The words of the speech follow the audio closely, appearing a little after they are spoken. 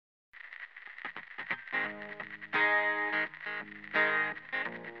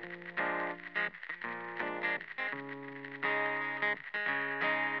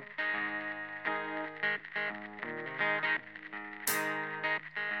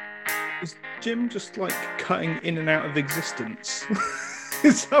Is Jim just like cutting in and out of existence?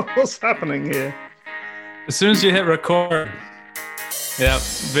 Is that what's happening here? As soon as you hit record, yep,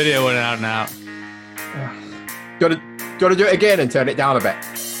 video went out and out. Got to do it again and turn it down a bit.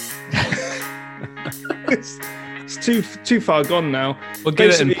 It's too far gone now. We'll get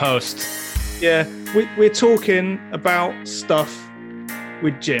it in post. Yeah, we're talking about stuff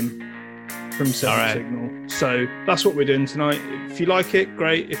with Jim from Seven Signal. So that's what we're doing tonight. If you like it,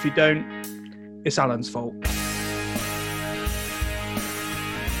 great. If you don't, it's Alan's fault.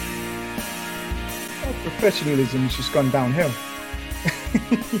 Professionalism's just gone downhill.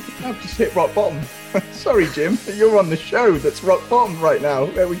 I've just hit rock bottom. Sorry, Jim, you're on the show that's rock bottom right now.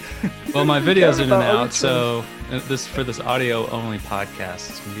 Well, my video's in and out, so for this audio only podcast,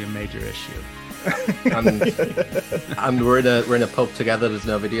 it's gonna be a major issue. and we're in a pub together. There's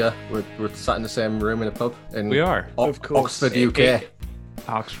no video. We're sat in the same room in a pub. We are, of course. Oxford, UK.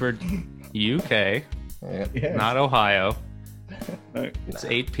 Oxford, UK, Yeah. not Ohio. No. It's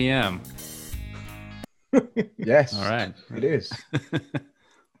 8 p.m. Yes. All right. It is.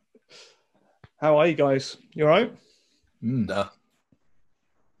 How are you guys? You all right? No,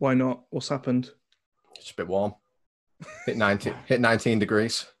 Why not? What's happened? it's a bit warm. Hit 19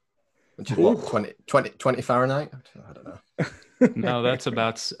 degrees, which is what, 20 Fahrenheit? I don't know. No, that's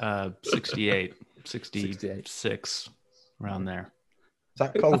about 68, 66, around there. Is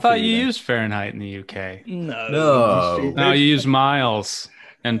that cold? I thought for you then? used Fahrenheit in the UK. No. No, you use miles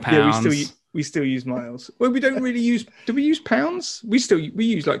and pounds. Yeah, we still use miles. Well, we don't really use. Do we use pounds? We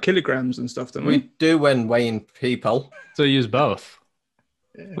use like kilograms and stuff, don't We we? do when weighing people. So you use both.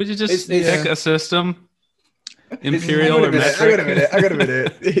 Would you just It's- pick a system? Imperial or I metric? got a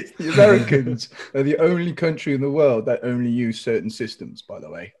minute. The Americans are the only country in the world that only use certain systems, by the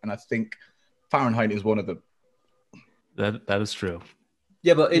way. And I think Fahrenheit is one of them. That is true.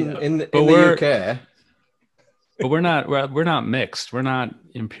 Yeah, but in the UK, But we're not mixed. We're not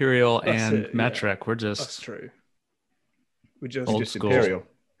imperial That's and it, yeah. metric. We're That's just true. We're just Old Just school. imperial.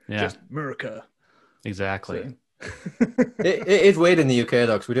 yeah, just America. exactly. it is weird in the UK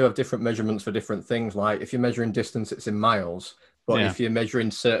though, because we do have different measurements for different things. Like if you're measuring distance, it's in miles. But Yeah. if you're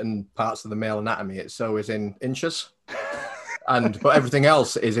measuring certain parts of the male anatomy, it's always in inches. But everything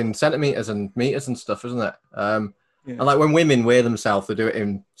else is in centimeters and meters and stuff, isn't it? Yeah. And like when women weigh themselves, they do it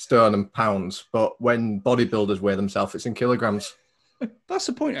in stone and pounds. But when bodybuilders weigh themselves, it's in kilograms. That's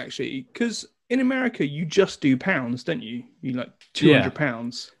the point, actually, because in America you just do pounds, don't you? You like 200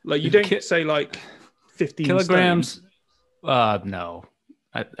 pounds. Like you don't say like 15 Kilograms. stone. No,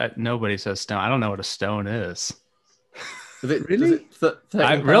 nobody says stone. I don't know what a stone is. Really?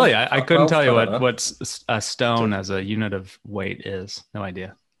 I couldn't tell you I don't know. what's a stone as a unit of weight is. No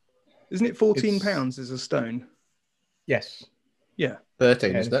idea. Isn't it 14 It's- pounds is a stone? Yes. Yeah.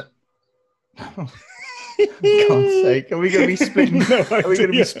 13, Yeah, isn't it? God's sake. Are we going to be splitting? No Are we going to idea.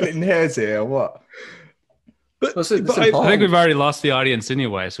 be splitting hairs here or what? But, Well, it's but I important. think we've already lost the audience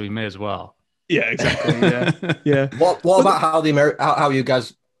anyway, so we may as well. yeah, exactly. Yeah. Yeah. What about how you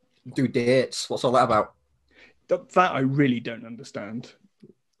guys do dates? What's all that about? That I really don't understand.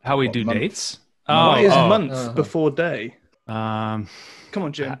 How we What, do month? dates? Why is oh, month before day? um, Come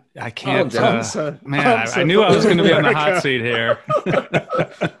on, Jim. I can't. Jim. Answer. Man, I Answer knew I was going to be on the America. hot seat here.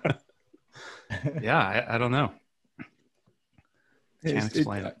 Yeah, I don't know. Can't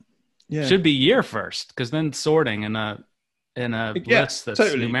explain it. Yeah. Should be year first, because then sorting in a Yeah, list that's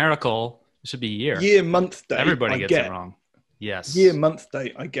totally. numerical, it should be year. Year, month, day. Everybody I gets get. it wrong. Yes. Year, month,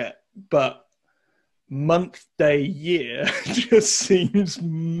 day, I get. But month, day, year just seems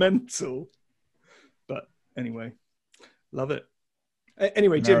mental. But anyway, love it.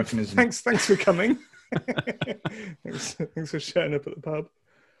 Anyway, Jim, Americanism. thanks for coming. thanks for showing up at the pub.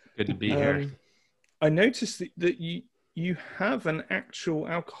 Good to be here. I noticed that you have an actual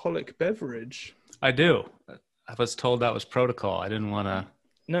alcoholic beverage. I do. I was told that was protocol. I didn't want to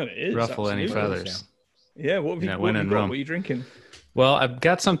No, it is. ruffle any absolutely. feathers. Yeah, what have you, Yeah, what when have in you got? Rome. What are you drinking? Well, I've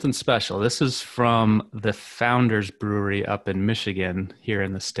got something special. This is from the Founders Brewery up in Michigan, here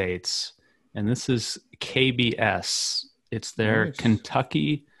in the States. And this is KBS. It's their Nice.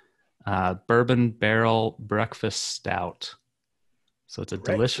 Kentucky Bourbon Barrel Breakfast Stout. So it's a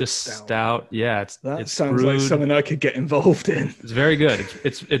Breakfast delicious stout. stout. Yeah, it's Sounds brewed. like something I could get involved in. It's very good.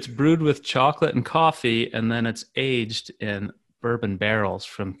 It's brewed with chocolate and coffee, and then it's aged in bourbon barrels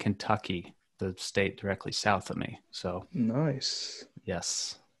from Kentucky, the state directly south of me. So Nice.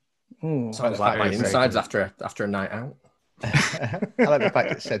 yes, Oh, Sounds like my Very insides after a night out. I like the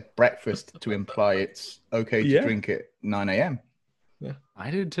fact it said breakfast to imply it's okay to Yeah. drink at 9 a.m. I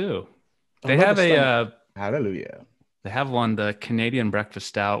do too. I They love have a a Hallelujah. they have one, the Canadian breakfast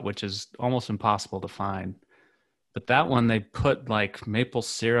stout, which is almost impossible to find. But that one they put like maple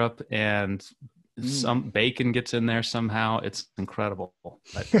syrup and some bacon gets in there somehow. It's incredible.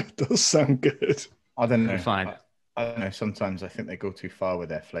 But That does sound good. I don't know. You're fine. I don't know. Sometimes I think they go too far with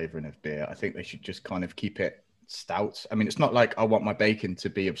their flavoring of beer. I think they should just kind of keep it stout. I mean, it's not like I want my bacon to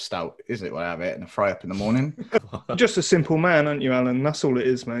be of stout, is it? When I have it and I fry up in the morning. Just a simple man, aren't you, Alan? That's all it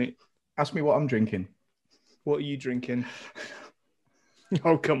is, mate. Ask me what I'm drinking. What are you drinking?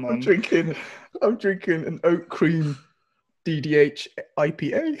 Oh, come I'm on. drinking an oat cream DDH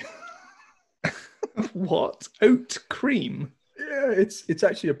IPA. What? Oat cream? Yeah, it's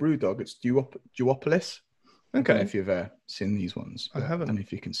actually a brew dog. It's Duopolis. I don't know Okay. if you've seen these ones. I but haven't. I don't know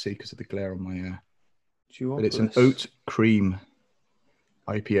if you can see because of the glare on my. Duopolis. But it's an oat cream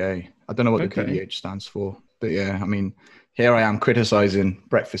IPA. I don't know what Okay. the DDH stands for, but yeah, I mean, here I am criticizing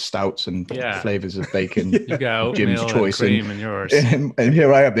breakfast stouts and Yeah. flavors of bacon. You got Jim's oatmeal and choice cream in yours. And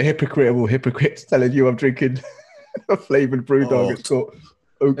here I am, the hypocrite telling you I'm drinking a flavored brew dog. Oh. It's got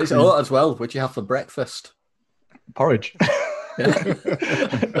oat It's cream oat as well. What'd you have for breakfast? porridge. Yeah.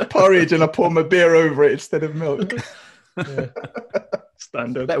 Porridge, and I pour my beer over it instead of milk.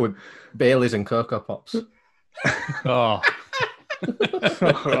 Standard. Better with Baileys and Cocoa Pops. Oh, That's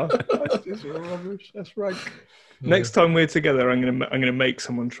just rubbish. That's right. Next time we're together, I'm gonna make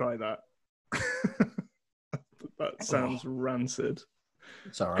someone try that. That sounds rancid.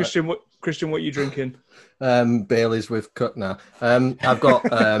 It's all right. Christian, what are you drinking? Baileys with cut now. I've got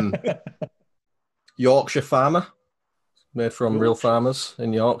Yorkshire Farmer, made from real farmers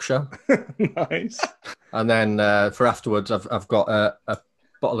in Yorkshire. Nice. And then for afterwards, I've got a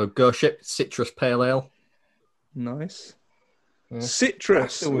bottle of Go Ship Citrus Pale Ale. Nice. Yeah.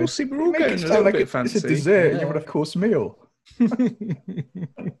 Citrus. We'll see, we're all Make getting it a sound little like bit it's fancy. a dessert and Yeah. you want a course meal.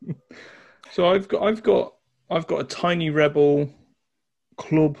 So I've got a Tiny Rebel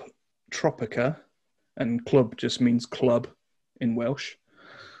Club Tropica, and club just means club in Welsh.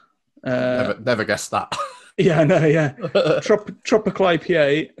 Never guessed that. Yeah, I know. Yeah, tropical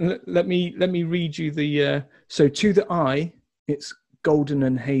IPA. Let me read you the. So to the eye, it's golden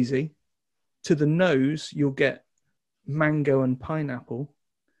and hazy. To the nose, you'll get mango and pineapple,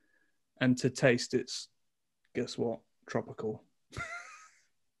 and to taste, it's guess what? Tropical.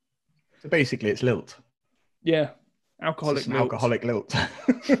 So basically, it's lilt. Yeah, It's alcoholic just an milk. alcoholic lilt.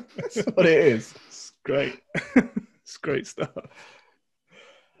 That's what it is. It's great. It's great stuff.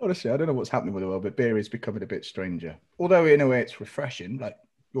 Honestly, I don't know what's happening with the world, but beer is becoming a bit stranger. Although in a way, it's refreshing. Like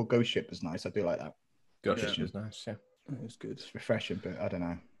your Ghost Ship is nice. I do like that. Go Yeah. Ship is nice, yeah. It's good. It's refreshing, but I don't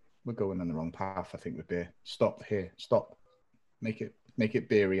know. We're going on the wrong path, I think, with beer. Stop here. Stop. Make it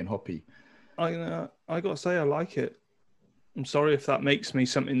beery and hoppy. I gotta say, I like it. I'm sorry if that makes me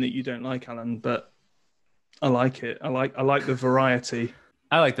something that you don't like, Alan, but I like it. I like the variety.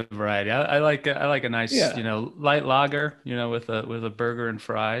 I like the variety. I like a nice, Yeah. light lager, with a burger and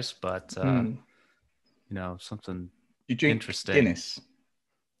fries, but something. You drink Interesting. Guinness.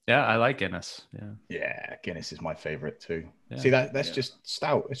 Yeah, I like Guinness. Yeah. Yeah, Guinness is my favorite too. Yeah. See that's just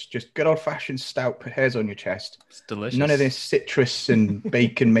stout. It's just good old fashioned stout. Put hairs on your chest. It's delicious. None of this citrus and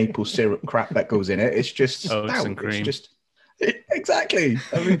bacon maple syrup crap that goes in it. It's just Oats stout. and cream. It's just exactly.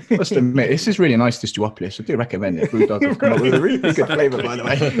 I mean, I must admit, this is really nice. This Duopolis. I do recommend it. Brewdog have come up with a really good flavour, by the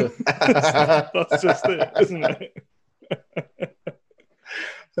way. That's just it, isn't it?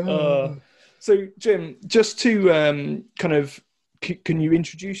 So, Jim, just to kind of, can you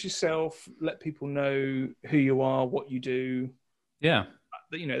introduce yourself? Let people know who you are, what you do. Yeah.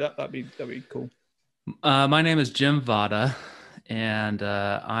 That'd be cool. My name is Jim Vada, and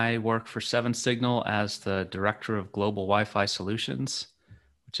I work for Seven Signal as the Director of Global Wi-Fi Solutions,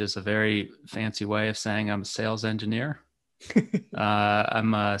 which is a very fancy way of saying I'm a sales engineer.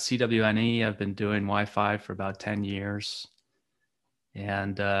 I'm a CWNE. I've been doing Wi-Fi for about 10 years.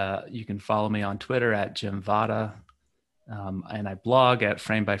 And you can follow me on Twitter at Jim Vada. And I blog at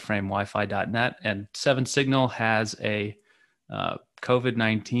framebyframewifi.net. And Seven Signal has a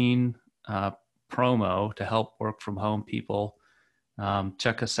COVID-19 promo to help work from home people.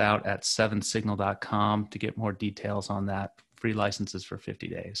 Check us out at sevensignal.com to get more details on that. Free licenses for 50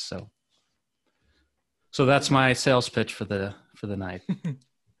 days. So that's my sales pitch for the night.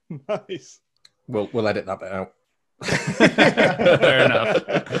 Nice. We'll edit that bit out. Fair enough.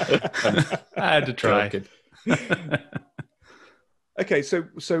 I had to try. Joking. Okay, so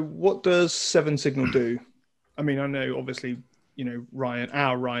what does Seven Signal do? I mean, I know obviously,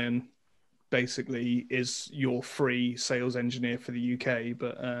 Ryan basically is your free sales engineer for the UK,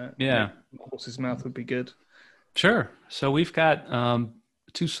 but Yeah. horse's mouth would be good. Sure. So we've got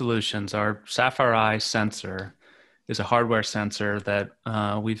two solutions. Our Sapphire Eye sensor is a hardware sensor that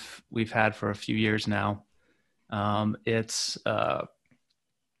we've had for a few years now. It's a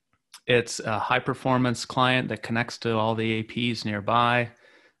high performance client that connects to all the APs nearby,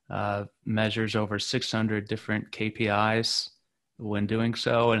 measures over 600 different KPIs when doing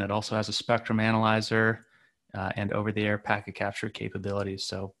so, and it also has a spectrum analyzer and over-the-air packet capture capabilities.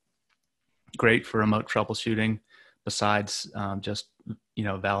 So great for remote troubleshooting, besides just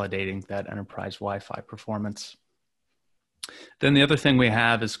validating that enterprise Wi-Fi performance. Then the other thing we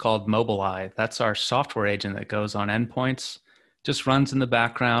have is called Mobileye. That's our software agent that goes on endpoints, just runs in the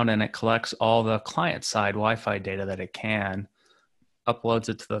background, and it collects all the client-side Wi-Fi data that it can, uploads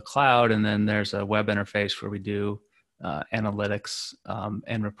it to the cloud, and then there's a web interface where we do analytics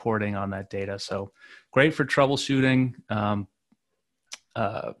and reporting on that data. So great for troubleshooting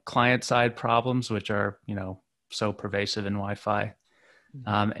client-side problems, which are so pervasive in Wi-Fi,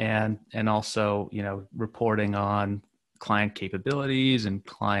 and also reporting on client capabilities and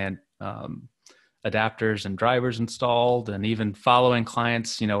client adapters and drivers installed, and even following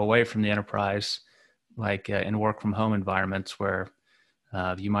clients away from the enterprise, like in work from home environments where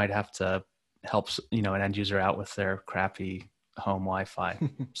you might have to help an end user out with their crappy home Wi-Fi.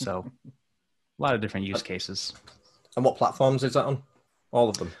 So a lot of different use cases. And what platforms is that on? All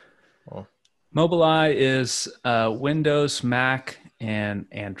of them? Oh. Mobileye is Windows, Mac, and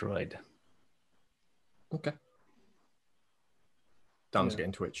Android. Okay. Dan's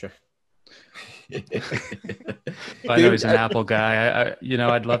getting twitchy. I know he's an Apple guy.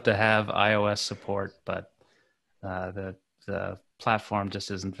 I'd love to have iOS support, but the platform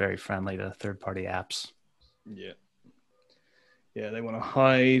just isn't very friendly to third-party apps. Yeah, they want to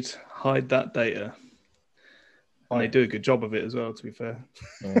hide that data, and they do a good job of it as well, to be fair.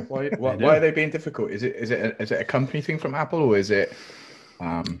 Yeah. Why are they being difficult? Is it a company thing from Apple, or is it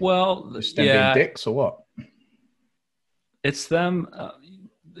just them being dicks, or what? It's them.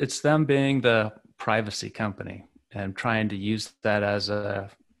 It's them being the privacy company and trying to use that as a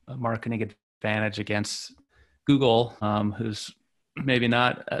marketing advantage against Google, who's maybe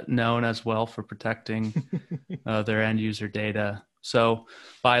not known as well for protecting their end user data. So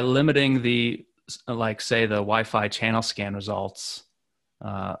by limiting the Wi-Fi channel scan results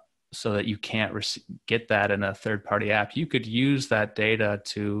so that you can't get that in a third-party app, you could use that data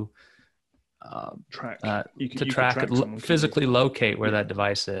to physically locate where that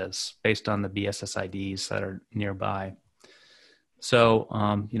device is based on the BSS IDs that are nearby. So,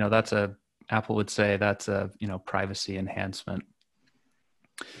 Apple would say that's a privacy enhancement.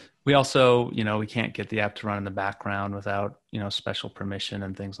 We also, we can't get the app to run in the background without, special permission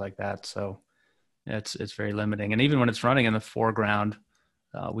and things like that. So it's very limiting. And even when it's running in the foreground,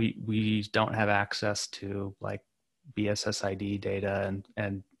 we don't have access to like BSS ID data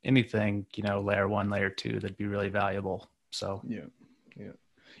and anything, layer 1, layer 2 that'd be really valuable. So yeah,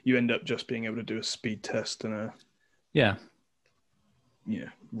 you end up just being able to do a speed test and a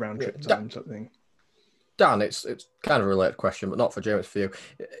round trip time type thing. Dan, it's kind of a related question, but not for James, for you.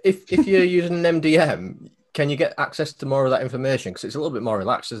 If you're using an MDM, can you get access to more of that information? Because it's a little bit more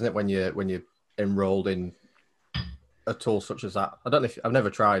relaxed, isn't it, when you're enrolled in a tool such as that? I don't know if I've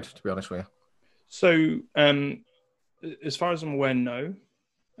never tried, to be honest with you. So, as far as I'm aware, no.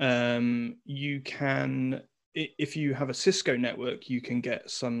 You can, if you have a Cisco network, you can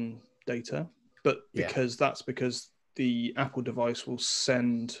get some data, but because the Apple device will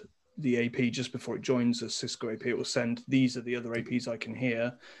send the AP just before it joins a Cisco AP, it will send, these are the other APs I can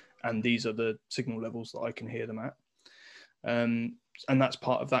hear, and these are the signal levels that I can hear them at. And that's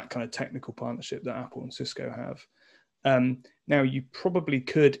part of that kind of technical partnership that Apple and Cisco have. Now, you probably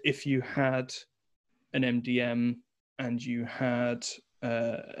could, if you had an MDM and you had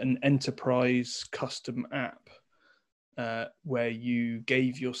an enterprise custom app where you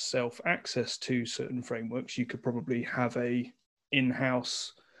gave yourself access to certain frameworks, you could probably have a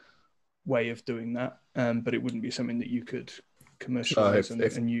in-house way of doing that, but it wouldn't be something that you could commercialize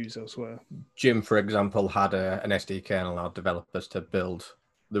and use elsewhere. Jim, for example, had an SDK and allowed developers to build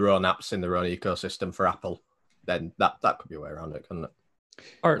their own apps in their own ecosystem for Apple, then that could be a way around it, couldn't it?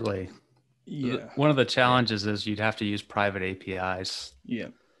 Partly. Yeah. One of the challenges is you'd have to use private APIs. Yeah.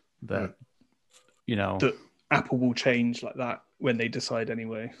 That, that Apple will change like that when they decide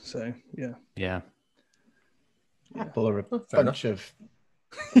anyway. So, yeah. Yeah. Apple are a bunch of...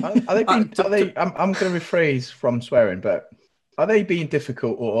 I'm going to rephrase from swearing, but are they being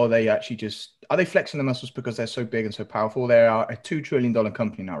difficult, or are they actually are they flexing the muscles because they're so big and so powerful? They are a $2 trillion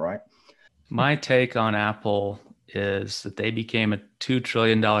company now, right? My take on Apple is that they became a $2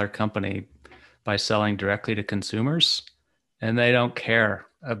 trillion company by selling directly to consumers, and they don't care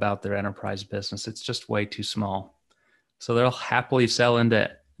about their enterprise business. It's just way too small. So they'll happily sell into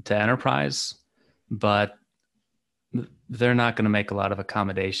enterprise, but they're not going to make a lot of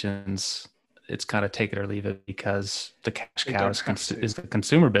accommodations. It's kind of take it or leave it because the cash cow is the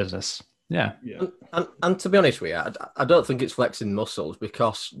consumer business. Yeah. And to be honest with you, I don't think it's flexing muscles,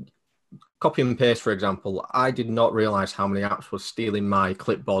 because copy and paste, for example, I did not realize how many apps were stealing my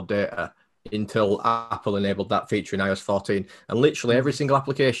clipboard data until Apple enabled that feature in iOS 14. And literally every single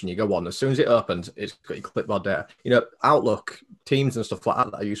application you go on, as soon as it opens, it's got your clipboard data. Outlook, Teams and stuff like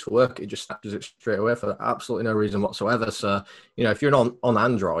that I use for work, it just snatches it straight away for absolutely no reason whatsoever. So, if you're on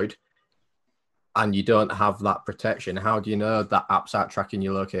Android and you don't have that protection, how do you know that apps aren't tracking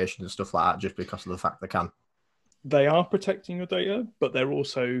your location and stuff like that just because of the fact they can? They are protecting your data, but they're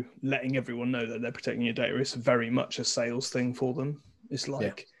also letting everyone know that they're protecting your data. It's very much a sales thing for them. It's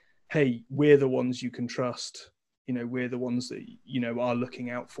like, hey, we're the ones you can trust. We're the ones that, are looking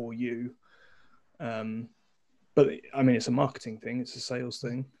out for you. But I mean, it's a marketing thing. It's a sales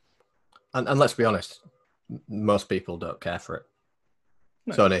thing. And let's be honest, most people don't care for it.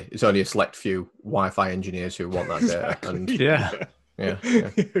 No. It's only a select few Wi-Fi engineers who want that data. And Yeah.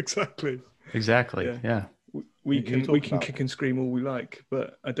 Exactly. Yeah. We can kick and scream all we like,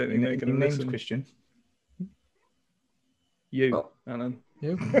 but I don't think they're going to listen. Christian. Alan.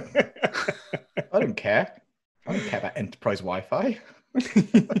 You. I don't care. I don't care about enterprise Wi-Fi.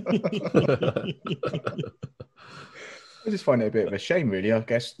 I just find it a bit of a shame, really. I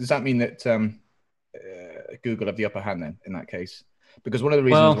guess, does that mean that Google have the upper hand then in that case? Because one of the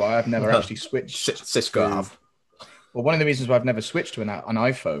reasons why I've never actually switched Cisco have. Well, one of the reasons why I've never switched to an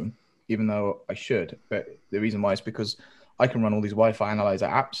iPhone, even though I should, but the reason why is because I can run all these Wi-Fi analyzer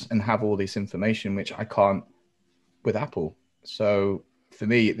apps and have all this information which I can't with Apple. So for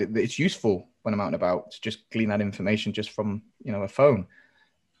me, it's useful when I'm out and about to just glean that information just from a phone.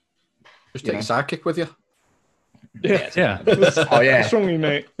 Just take your sidekick with you. Yeah. Oh yeah. What's wrong with you,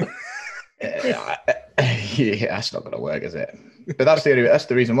 mate? Yeah, that's not going to work, is it? But that's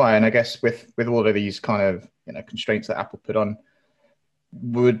the reason why. And I guess with all of these kind of constraints that Apple put on,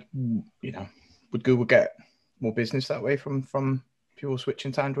 would Google get more business that way from people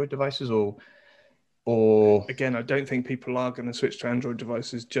switching to Android devices, or again, I don't think people are going to switch to Android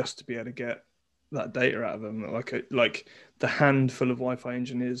devices just to be able to get that data out of them. Like the handful of Wi-Fi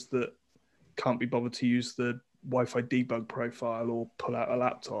engineers that can't be bothered to use the Wi-Fi debug profile or pull out a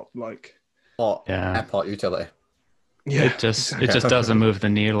laptop, or airport utility. Yeah, it just doesn't move the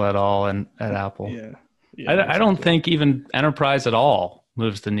needle at all at Apple. I don't think even enterprise at all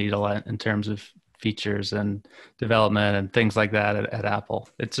moves the needle in terms of features and development and things like that at Apple.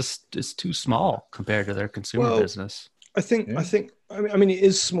 It's too small compared to their consumer business. I think I mean it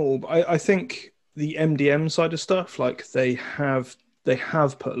is small, but I think the MDM side of stuff, they have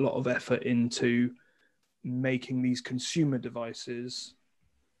put a lot of effort into making these consumer devices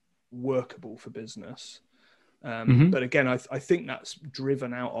workable for business. But again, I think that's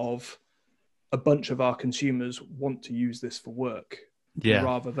driven out of a bunch of our consumers want to use this for work,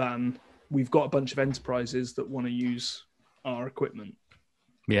 rather than we've got a bunch of enterprises that want to use our equipment.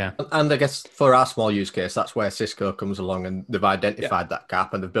 Yeah. And I guess for our small use case, that's where Cisco comes along, and they've identified that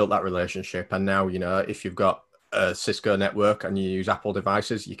gap and they've built that relationship. And now, if you've got a Cisco network and you use Apple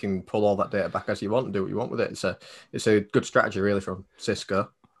devices, you can pull all that data back as you want and do what you want with it. It's a good strategy, really, from Cisco.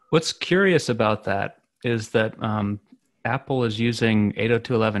 What's curious about that is that Apple is using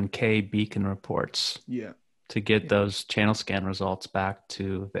 802.11k beacon reports to get those channel scan results back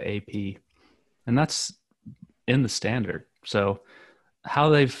to the AP. And that's in the standard. So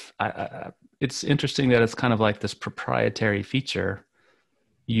how it's interesting that it's kind of like this proprietary feature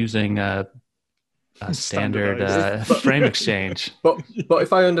using a standard frame exchange. But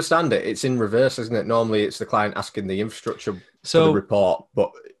if I understand it, it's in reverse, isn't it? Normally it's the client asking the infrastructure for the report,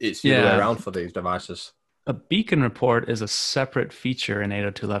 but it's the other way around for these devices. A beacon report is a separate feature in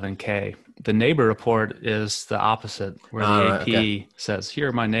 802.11k. The neighbor report is the opposite, where the AP says, here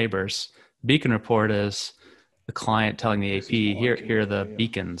are my neighbors. Beacon report is the client telling the AP, here are the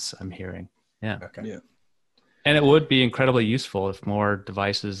beacons I'm hearing. Yeah. Okay. Yeah. And it would be incredibly useful if more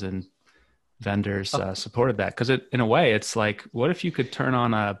devices and vendors supported that. Because in a way, it's like, what if you could turn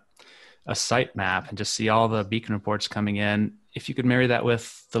on a site map and just see all the beacon reports coming in? If you could marry that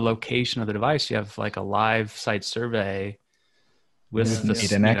with the location of the device, you have like a live site survey with the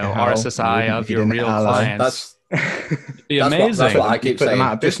RSSI of your real clients. That's be amazing. That's what I keep saying. Put them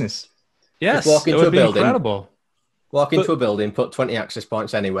out of business. Yes, walk into it would a be building. incredible. Walk into a building, put 20 access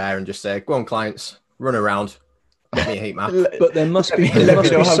points anywhere, and just say, "Go on, clients, run around, get me a heat map." But there must be Let me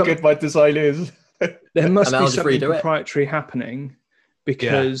know how good my design is. there must And be I'll just something redo it. proprietary happening,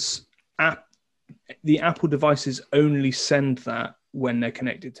 because the Apple devices only send that when they're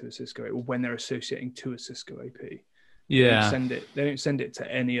connected to a Cisco or when they're associating to a Cisco AP. They don't send it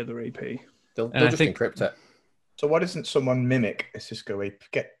to any other AP. They'll just encrypt it. So why doesn't someone mimic a Cisco AP?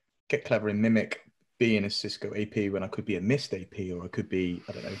 Get clever and mimic being a Cisco AP when I could be a Mist AP, or I could be,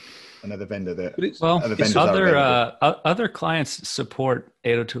 I don't know, another vendor that. Other clients support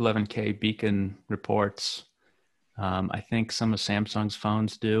 802.11k beacon reports. I think some of Samsung's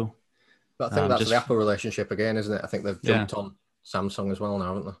phones do. But I think that's the Apple relationship again, isn't it? I think they've jumped on Samsung as well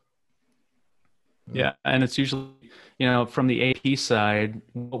now, haven't they? Yeah, and it's usually, from the AP side,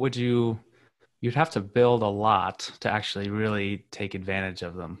 you'd have to build a lot to actually really take advantage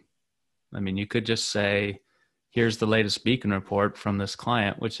of them. I mean, you could just say, here's the latest beacon report from this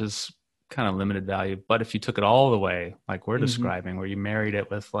client, which is kind of limited value. But if you took it all the way, like we're describing, where you married it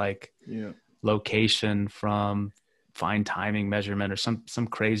with location from fine timing measurement or some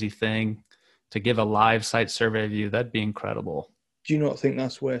crazy thing to give a live site survey view, that'd be incredible. Do you not think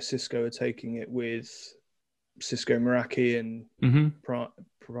that's where Cisco are taking it with Cisco Meraki and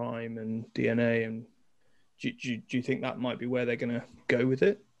Prime and DNA? And do you think that might be where they're going to go with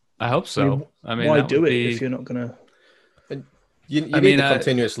it? I hope so. I mean, why do it if you're not going to? You need a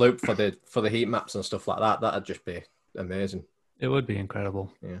continuous loop for the heat maps and stuff like that. That'd just be amazing. It would be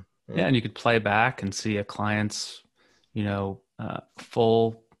incredible. Yeah, and you could play back and see a client's,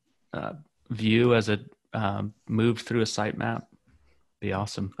 full view as it moved through a sitemap. Be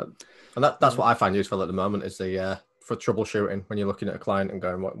awesome. And that's what I find useful at the moment is for troubleshooting when you're looking at a client and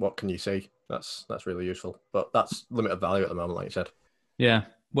going, what can you see? That's really useful. But that's limited value at the moment, like you said. Yeah.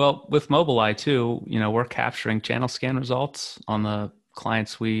 Well, with Mobileye too, we're capturing channel scan results on the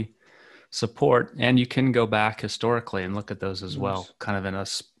clients we support, and you can go back historically and look at those as well, kind of in a,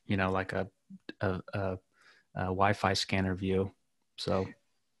 like a Wi-Fi scanner view. So,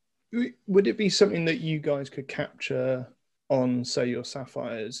 would it be something that you guys could capture on, say, your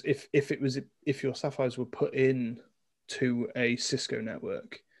Sapphires, if your Sapphires were put in to a Cisco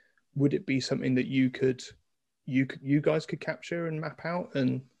network? Would it be something that you guys could capture and map out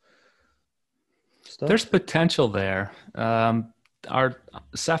and stuff? There's potential there. Our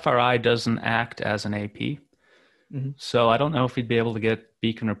Sapphire Eye doesn't act as an AP, so I don't know if we'd be able to get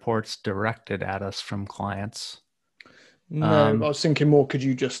beacon reports directed at us from clients. No, I was thinking more. Could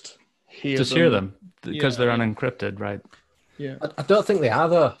you just hear them because they're unencrypted, right? Yeah, I don't think they are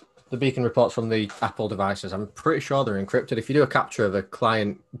though. The beacon reports from the Apple devices, I'm pretty sure they're encrypted. If you do a capture of a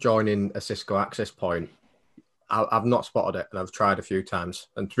client joining a Cisco access point, I've not spotted it, and I've tried a few times.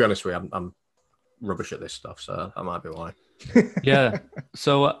 And to be honest with you, I'm rubbish at this stuff, so that might be why. Yeah.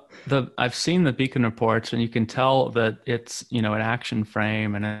 So I've seen the beacon reports, and you can tell that it's an action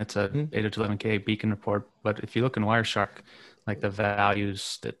frame, and it's a 802.11k beacon report. But if you look in Wireshark, like the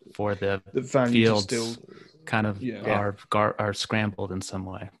values for the fields still kind of are scrambled in some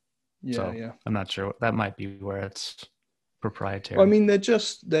way. I'm not sure. That might be where it's proprietary. Well, I mean, they're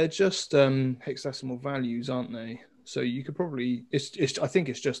just hexadecimal values, aren't they? So you could probably I think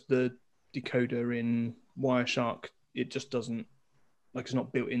it's just the decoder in Wireshark. It just doesn't, it's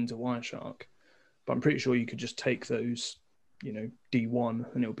not built into Wireshark. But I'm pretty sure you could just take those,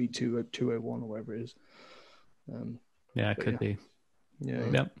 D1, and it'll be 201 or whatever it is. It could be. Yeah.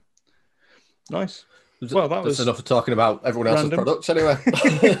 Yep. Nice. Well, that's enough of talking about everyone else's products anyway.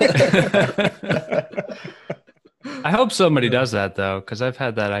 I hope somebody does that though, because I've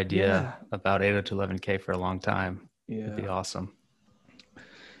had that idea about 802.11k for a long time. Yeah, it'd be awesome.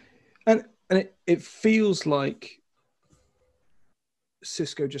 And it feels like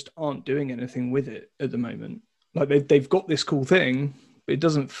Cisco just aren't doing anything with it at the moment. Like they've got this cool thing, but it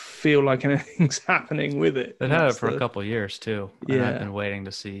doesn't feel like anything's happening with it. They've had it for a couple of years too. And I've been waiting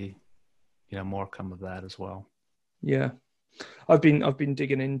to see more come of that as well. Yeah, I've been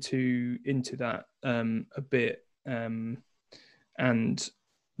digging into that a bit, and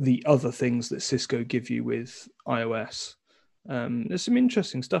the other things that Cisco give you with iOS. There's some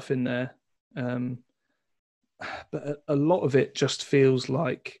interesting stuff in there, but a lot of it just feels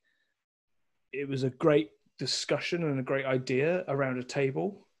like it was a great discussion and a great idea around a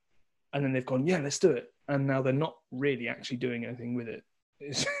table, and then they've gone, let's do it, and now they're not really actually doing anything with it.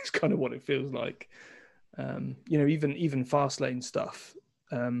 It's kind of what it feels like. Even Fastlane stuff,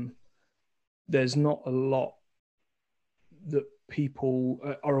 there's not a lot that people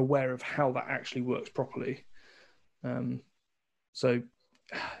are aware of how that actually works properly. So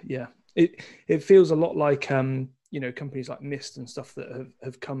it feels a lot like companies like Mist and stuff that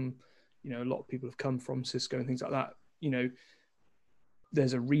have come, a lot of people have come from Cisco and things like that.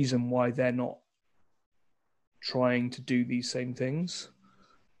 There's a reason why they're not trying to do these same things,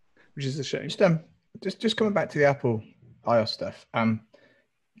 which is a shame. Just coming back to the Apple iOS stuff.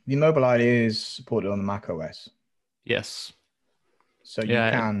 The Mobile ID is supported on the Mac OS. Yes. So you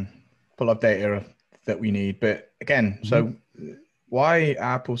can pull up data that we need. But again, so why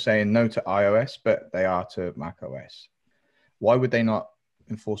Apple saying no to iOS, but they are to Mac OS? Why would they not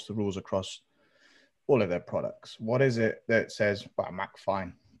enforce the rules across all of their products? What is it that says, well, Mac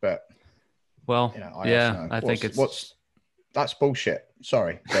fine, but iOS, no? I think that's bullshit.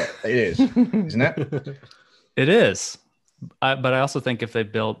 Sorry, but it is, isn't it? It is. But I also think if they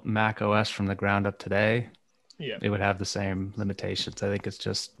built Mac OS from the ground up today, it would have the same limitations. I think it's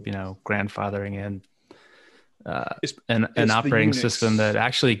just, grandfathering in an operating system that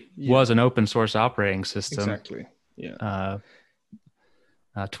actually was an open source operating system. Exactly. Yeah.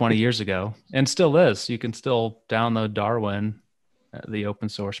 20 years ago, and still is. You can still download Darwin, the open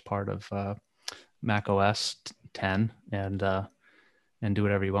source part of Mac OS 10, and do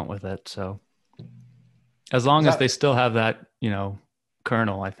whatever you want with it. So as long as they still have that,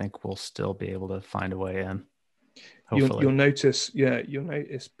 kernel, I think we'll still be able to find a way in. Hopefully. You'll notice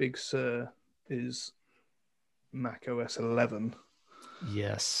Big Sur is Mac OS 11.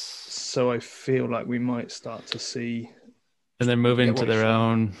 Yes. So I feel like we might start to see. And they're moving to their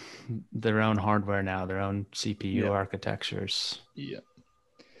own hardware now, their own CPU architectures. Yeah.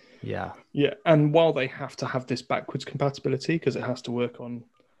 Yeah. Yeah. And while they have to have this backwards compatibility because it has to work on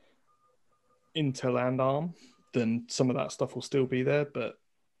Intel and ARM, then some of that stuff will still be there. But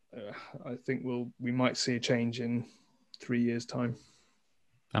I think we might see a change in 3 years' time.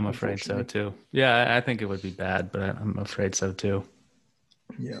 I'm afraid so too. Yeah, I think it would be bad, but I'm afraid so too.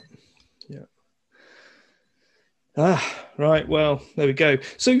 Yeah. Yeah. Right. Well, there we go.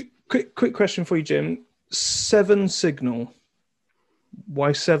 So quick question for you, Jim. 7 Signal.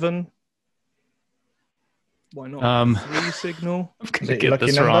 Why 7? Why not 3 Signal? I'm going to get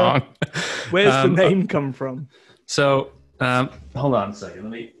this wrong. Where's the name come from? So, hold on a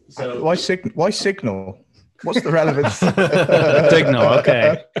second. Why Signal? What's the relevance? Signal.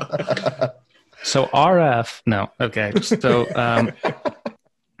 Okay. So RF. No. Okay. So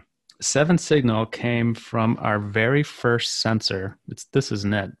 7 Signal came from our very first sensor. This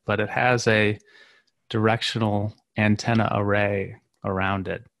isn't it, but it has a directional antenna array around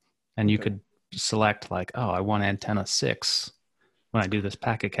it, and you could select like, I want antenna 6 when I do this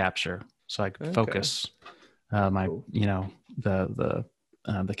packet capture, so I could focus the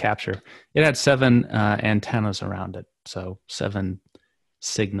capture. It had 7 antennas around it, so 7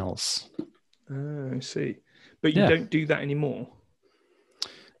 signals. I see. But you don't do that anymore.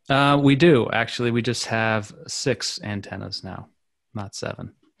 We do actually. We just have 6 antennas now, not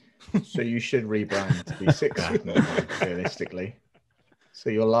 7. So you should rebrand to be 6 Signal, realistically. So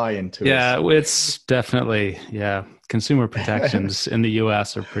you're lying to us. Yeah, it's definitely Consumer protections in the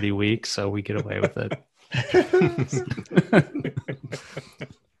U.S. are pretty weak, so we get away with it.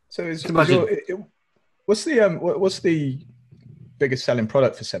 So what's the biggest selling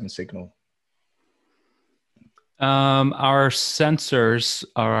product for 7 Signal? Our sensors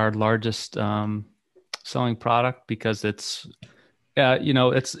are our largest selling product because it's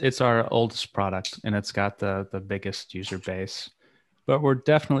our oldest product and it's got the biggest user base. But we're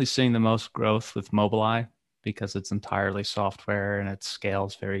definitely seeing the most growth with Mobileye because it's entirely software and it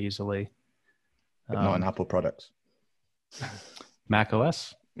scales very easily. But not an Apple product. Mac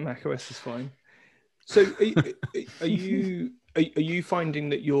OS. Mac OS is fine. So are you finding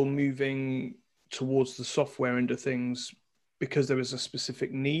that you're moving towards the software end of things because there is a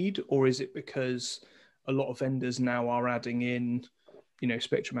specific need, or is it because a lot of vendors now are adding in,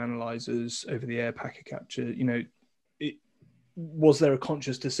 spectrum analyzers, over-the-air packet capture? Was there a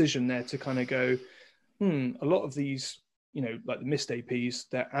conscious decision there to kind of go, a lot of these, like the Mist APs,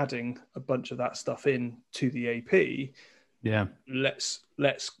 they're adding a bunch of that stuff in to the AP. Yeah. Let's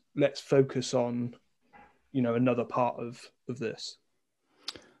focus on, another part of this.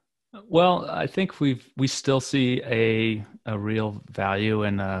 Well, I think we still see a real value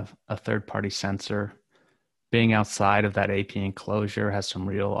in a third-party sensor. Being outside of that AP enclosure has some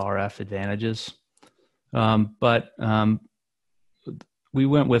real RF advantages. But we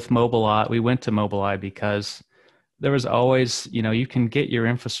went with Mobileye. We went to Mobileye because there was always, you can get your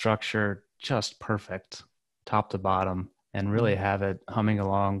infrastructure just perfect, top to bottom, and really have it humming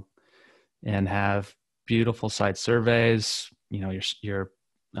along and have beautiful site surveys. Your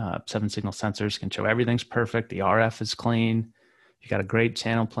 7 Signal sensors can show everything's perfect. The RF is clean. You got a great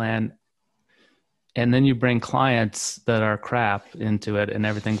channel plan. and then you bring clients that are crap into it, and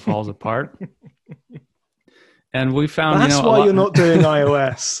everything falls apart. And we found, That's why you're not doing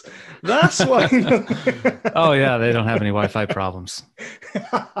iOS. That's why. Oh yeah, they don't have any Wi-Fi problems.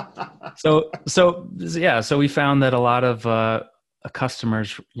 So we found that a lot of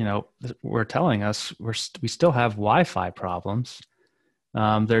customers, were telling us we still have Wi-Fi problems.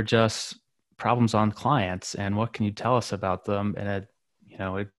 They're just problems on clients, and what can you tell us about them? And it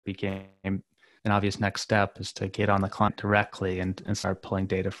became an obvious next step is to get on the client directly and start pulling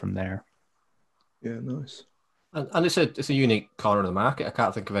data from there. Yeah, nice. And it's a unique corner of the market. I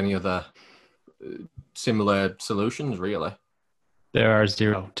can't think of any other similar solutions, really. There are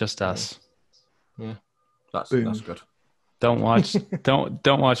zero, just us. Yeah, that's good. Don't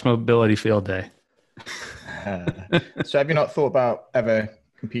watch Mobility Field Day. So have you not thought about ever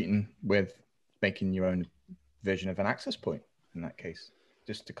competing with making your own version of an access point in that case,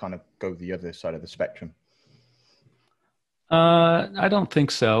 just to kind of go the other side of the spectrum? I don't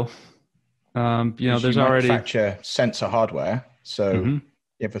think so. There's already manufacture sensor hardware. So Mm-hmm.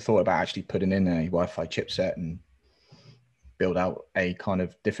 you ever thought about actually putting in a Wi-Fi chipset and build out a kind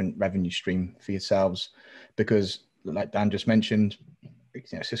of different revenue stream for yourselves? Because like Dan just mentioned,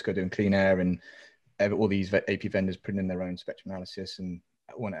 Cisco doing clean air and all these AP vendors putting in their own spectrum analysis and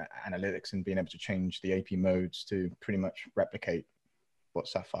analytics and being able to change the AP modes to pretty much replicate what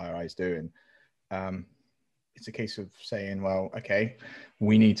Sapphire Eye is doing. It's a case of saying, well, okay,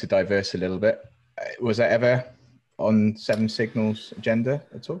 we need to diverse a little bit. Was that ever on Seven Signal's agenda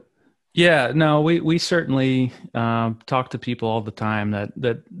at all? Yeah, no, we certainly talk to people all the time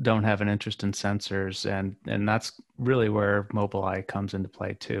that don't have an interest in sensors, and that's really where Mobileye comes into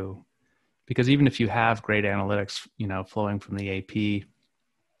play too. Because even if you have great analytics, flowing from the AP,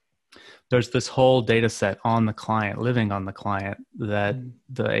 there's this whole data set on the client, living on the client, that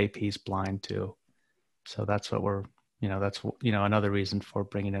the AP is blind to. So that's what that's another reason for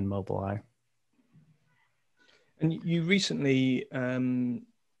bringing in Mobileye. And you recently I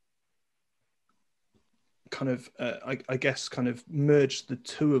guess merged the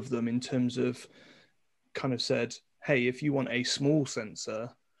two of them in terms of said, hey, if you want a small sensor,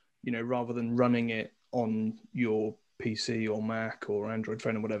 rather than running it on your PC or Mac or Android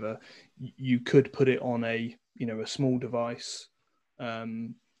phone or whatever, you could put it on a small device,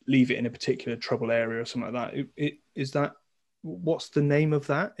 leave it in a particular trouble area or something like that. Is that, what's the name of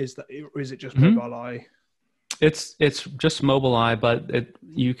that? Is it just Mobileye? It's just Mobileye, but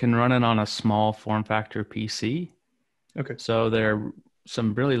you can run it on a small form factor PC. Okay. So there are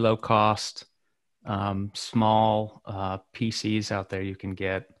some really low cost, small PCs out there you can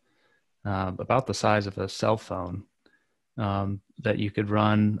get about the size of a cell phone that you could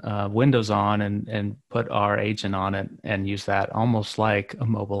run Windows on and put our agent on it and use that almost like a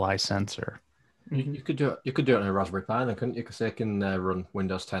Mobileye sensor. You could do it on a Raspberry Pi, then, couldn't you? Because they can run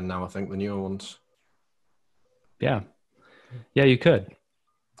Windows 10 now, I think, the newer ones. Yeah, you could.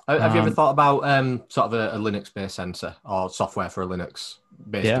 Have you ever thought about sort of a Linux-based sensor or software for a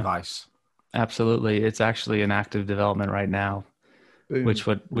Linux-based device? Absolutely. It's actually in active development right now, which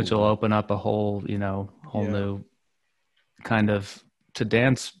will open up a whole new kind of, to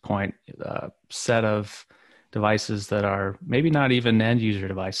Dan's point, set of devices that are maybe not even end user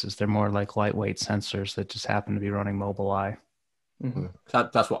devices. They're more like lightweight sensors that just happen to be running Mobileye. Mm-hmm.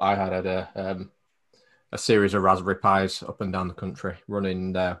 That's what I had at a series of Raspberry Pis up and down the country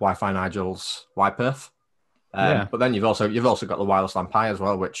running Wi-Fi Nigel's YPerf. But then you've also got the wireless LAN Pi as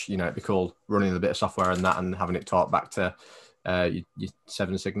well, which it'd be cool running a bit of software and that and having it talk back to your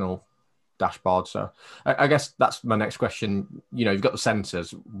Seven Signal dashboard. So I guess that's my next question. You've got the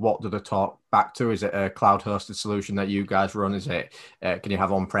sensors. What do they talk back to? Is it a cloud hosted solution that you guys run? Is it can you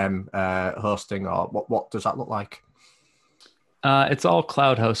have on-prem hosting, or what does that look like? It's all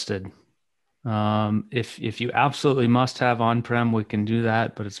cloud hosted. If you absolutely must have on-prem, we can do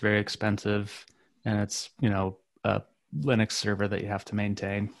that, but it's very expensive and it's, a Linux server that you have to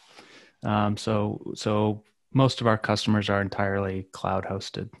maintain. So most of our customers are entirely cloud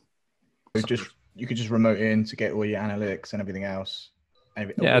hosted. You could just remote in to get all your analytics and everything else,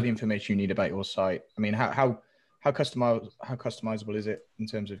 and all the information you need about your site. I mean, how customizable is it in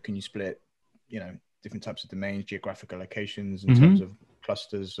terms of, can you split, different types of domains, geographical locations in terms of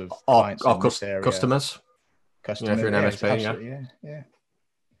clusters of clients in this area? Customers. If you're an MSP,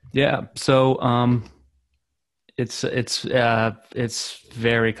 yeah. So it's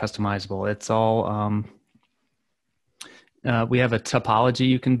very customizable. It's all we have a topology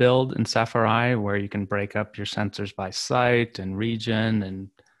you can build in Sapphire Eye where you can break up your sensors by site and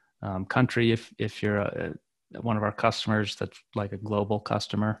region and country if you're one of our customers that's like a global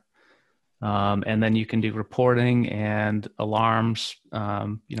customer. And then you can do reporting and alarms,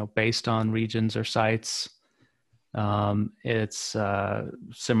 based on regions or sites. It's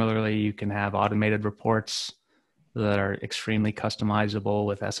similarly, you can have automated reports that are extremely customizable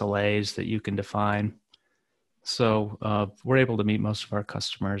with SLAs that you can define. So we're able to meet most of our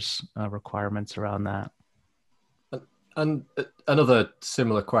customers' requirements around that. And another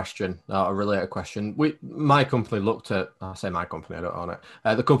similar question, a related question. My company looked at, I say my company, I don't own it.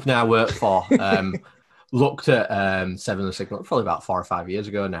 The company I work for looked at Seven Signal probably about 4 or 5 years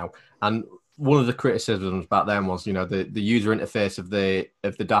ago now. And one of the criticisms back then was, the user interface of the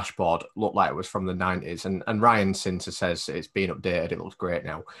dashboard looked like it was from the 90s. And Ryan Sinter says it's been updated. It looks great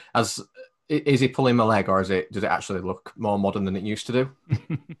now. Is he pulling my leg, or does it actually look more modern than it used to do?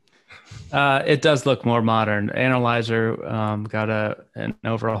 It does look more modern. Analyzer got an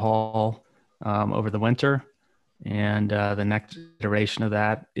overhaul over the winter, and the next iteration of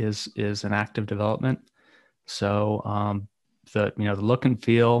that is an active development. So the look and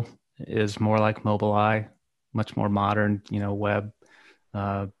feel is more like Mobileye, much more modern, web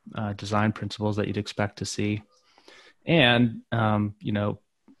design principles that you'd expect to see. And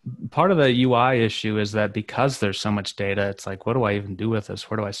part of the UI issue is that because there's so much data, it's like, what do I even do with this?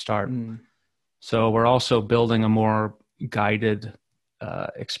 Where do I start? So we're also building a more guided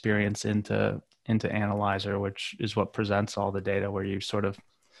experience into Analyzer, which is what presents all the data, where you sort of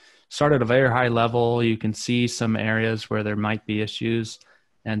start at a very high level. You can see some areas where there might be issues,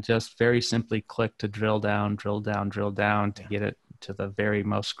 and just very simply click to drill down to get it to the very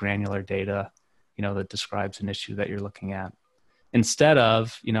most granular data, that describes an issue that you're looking at. Instead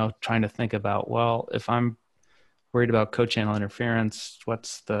of, trying to think about, well, if I'm worried about co-channel interference,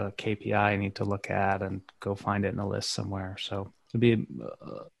 what's the KPI I need to look at, and go find it in a list somewhere. So it'd be,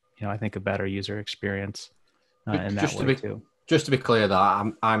 I think, a better user experience in that way too. Just to be clear,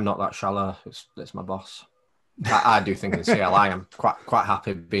 that I'm not that shallow. It's my boss. I do think in CLI, I'm quite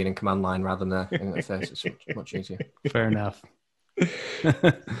happy being in command line rather than in the face. It's much easier. Fair enough.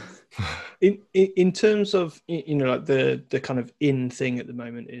 In terms of like the kind of in thing at the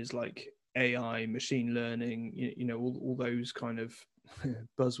moment is like AI, machine learning, all those kind of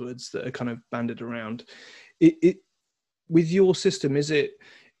buzzwords that are kind of bandied around. With your system, is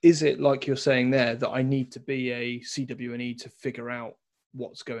it like you're saying there that I need to be a CWNE to figure out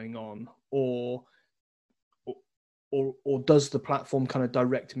what's going on, or does the platform kind of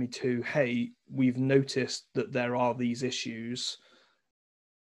direct me to, hey, we've noticed that there are these issues,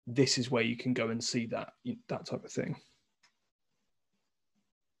 this is where you can go and see that type of thing?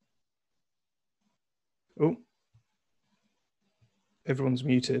 Oh, everyone's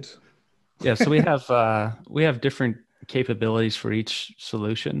muted. Yeah, so we have different capabilities for each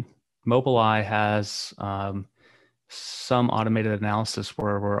solution. Mobileye has some automated analysis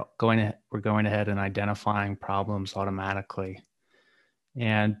where we're going ahead and identifying problems automatically.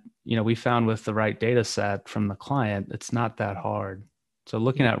 And we found with the right data set from the client, it's not that hard. So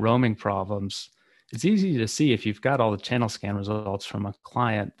looking at roaming problems, it's easy to see if you've got all the channel scan results from a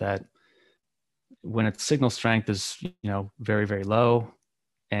client that when its signal strength is, very, very low,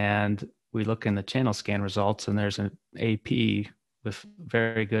 and we look in the channel scan results and there's an AP with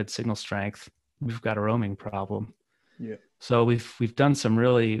very good signal strength, we've got a roaming problem. Yeah. So we've done some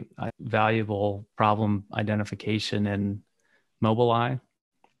really valuable problem identification in Mobileye.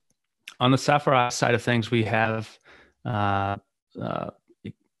 On the Sapphire side of things, we have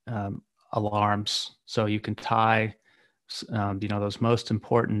alarms, so you can tie those most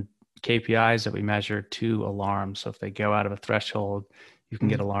important KPIs that we measure to alarms. So if they go out of a threshold, you can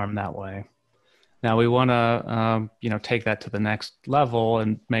get alarmed that way. Now we want to take that to the next level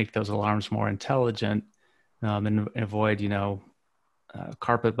and make those alarms more intelligent, and avoid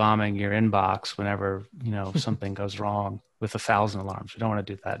carpet bombing your inbox whenever something goes wrong with 1,000 alarms. We don't want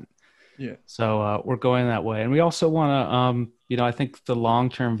to do that. Yeah. So we're going that way, and we also want to, I think the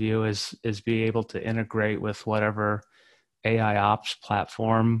long-term view is be able to integrate with whatever AI ops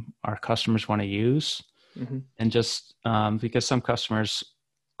platform our customers want to use, and just because some customers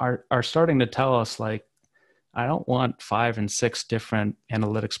are starting to tell us, like, I don't want 5 and 6 different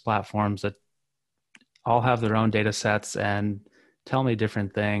analytics platforms that all have their own data sets and tell me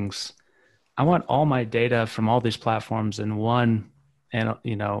different things. I want all my data from all these platforms in one,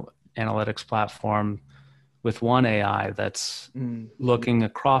 analytics platform with one AI that's looking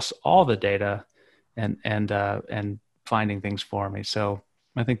across all the data and finding things for me. So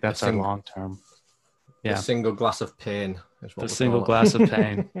I think that's our long term. Yeah. The single glass of pain is what the single glass of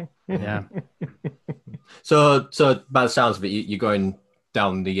pain. Yeah. So by the sounds of it, you're going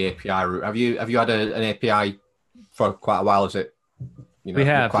down the API route. Have you had an API for quite a while? Is it we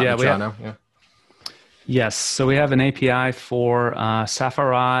have, quite yeah, mature now. Yeah. Yes, so we have an API for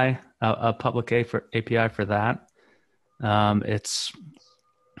Safari, a public API for that.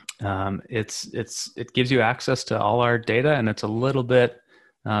 It gives you access to all our data, and it's a little bit.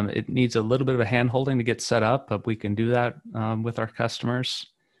 It needs a little bit of a hand holding to get set up, but we can do that with our customers.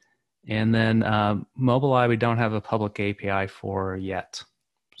 And then Mobileye, we don't have a public API for yet,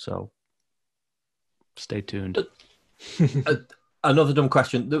 so stay tuned. Another dumb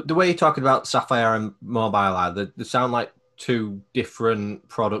question. The way you're talking about Sapphire and Mobileye, they sound like two different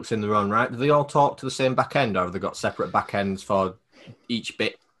products in their own right. Do they all talk to the same backend, or have they got separate backends for each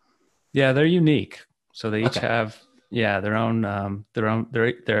bit? Yeah, they're unique. So they each have their own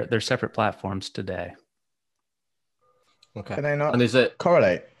they're separate platforms today. Okay. Can they not and is it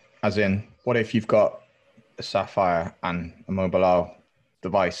correlate? As in, what if you've got a Sapphire and a Mobileye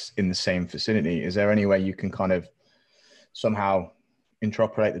device in the same vicinity? Is there any way you can kind of somehow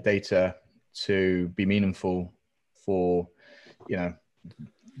interoperate the data to be meaningful for,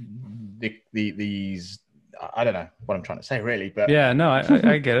 these, I don't know what I'm trying to say really, but yeah, no,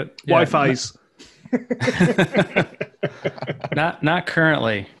 I get it. Yeah. Wi-Fi's. not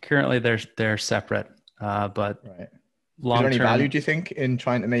currently. Currently, they're separate, but right. long Is there any term. value, do you think, in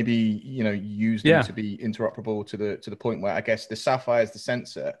trying to maybe use them to be interoperable to the point where, I guess, the Sapphire is the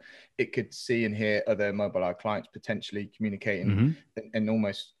sensor, it could see and hear other Mobileye clients potentially communicating and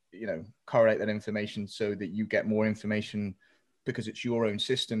almost correlate that information so that you get more information because it's your own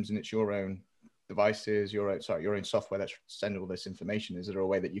systems and it's your own devices, your own software that's sending all this information. Is there a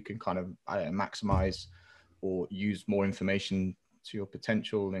way that you can kind of maximize or use more information to your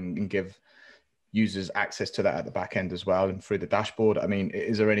potential and give users access to that at the back end as well and through the dashboard? I mean,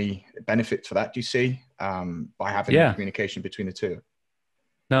 is there any benefit for that, do you see, by having communication between the two?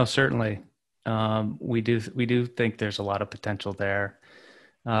 No, certainly. We do think there's a lot of potential there,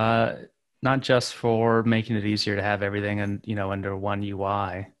 not just for making it easier to have everything under one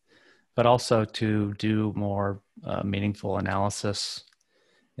UI, but also to do more meaningful analysis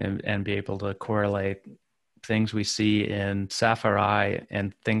and be able to correlate things we see in Safari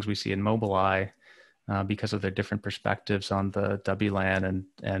and things we see in Mobileye because of their different perspectives on the WLAN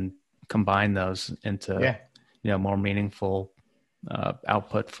and combine those into more meaningful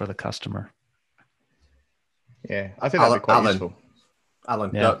output for the customer. Yeah, I think that'd be quite useful.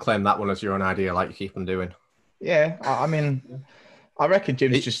 Alan, don't claim that one as your own idea like you keep on doing. Yeah, I mean, I reckon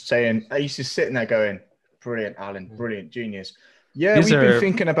Jim's just saying, he's just sitting there going, brilliant, Alan, brilliant, genius. Yeah, we've been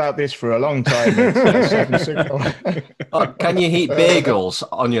thinking about this for a long time. Can you heat bagels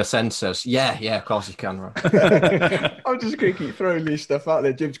on your sensors? Yeah, of course you can. Right? I'm just going to keep throwing this stuff out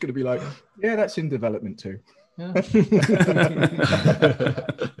there. Jim's going to be like, yeah, that's in development too. Yeah.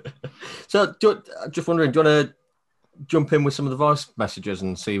 So, just wondering, do you want to jump in with some of the voice messages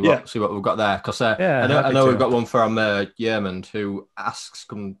and see what we've got there? Because I know we've got one from Yermond who asks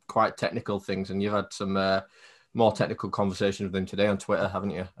some quite technical things, and you've had some more technical conversation with him today on Twitter,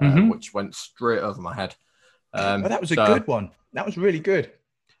 haven't you? Which went straight over my head. That was a good one. That was really good.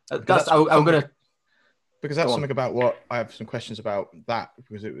 I'm going to... Because that's something about what I have some questions about that,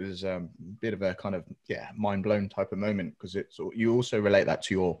 because it was a bit of a kind of, mind blown type of moment, because you also relate that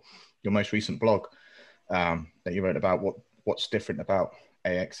to your most recent blog that you wrote about what's different about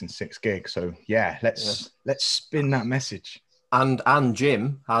AX and 6 gig. So let's spin that message. And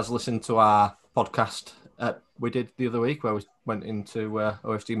Jim has listened to our podcast we did the other week where we went into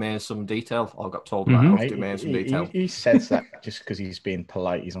OFD Main in some detail. I got told about OFD Main in some detail. He says that just because he's being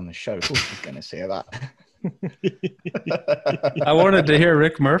polite. He's on the show. Of course he's going to say that. I wanted to hear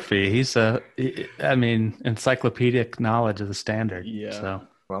Rick Murphy. He's encyclopedic knowledge of the standard. Yeah. So.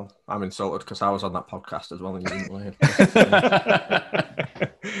 Well, I'm insulted because I was on that podcast as well and you didn't leave.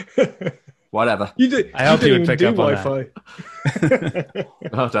 Whatever. You did. I hope you would pick up on Wi-Fi.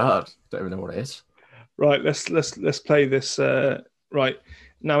 No, don't even know what it is. Right, let's play this. Right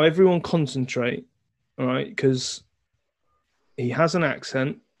now, everyone concentrate. All right, because he has an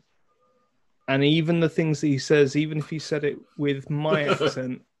accent, and even the things that he says, even if he said it with my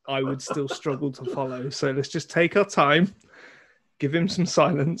accent, I would still struggle to follow. So let's just take our time, give him some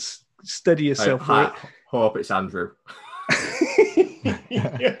silence, steady yourself. Hope it's Andrew.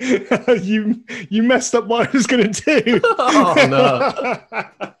 You messed up what I was going to do. Oh no!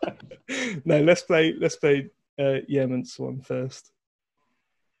 No, let's play Yermond's one first.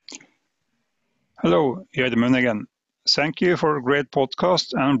 Hello, Yermond again. Thank you for a great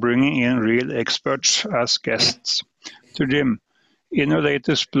podcast and bringing in real experts as guests. To Jim, in your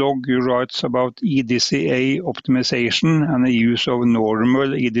latest blog, you write about EDCA optimization and the use of normal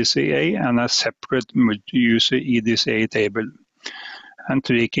EDCA and a separate multi-user EDCA table. and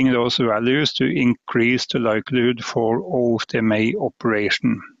tweaking those values to increase the likelihood for OFDMA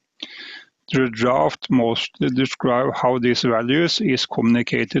operation. The draft mostly describe how these values is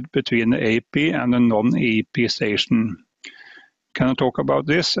communicated between the AP and the non-AP station. Can I talk about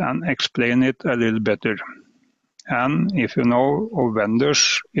this and explain it a little better? And if you know of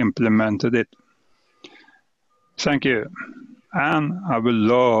vendors implemented it. Thank you. And I would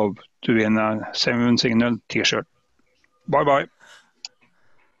love to win a 7Signal t-shirt. Bye-bye.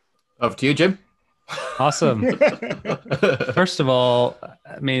 Over to you, Jim. Awesome. First of all,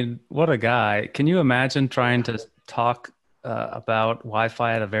 I mean, what a guy. Can you imagine trying to talk about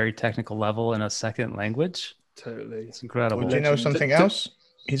Wi-Fi at a very technical level in a second language? Totally. It's incredible. Well, do you know something else?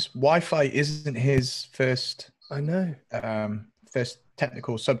 His Wi-Fi isn't his first I know. first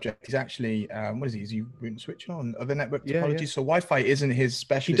technical subject. He's actually what is he? Is he root and switch on other network Yeah, topologies? yeah. So Wi-Fi isn't his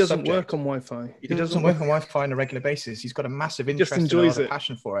specialist. He doesn't subject. work on Wi-Fi. He doesn't work on Wi-Fi on a regular basis. He's got a massive interest and a enjoys lot of it.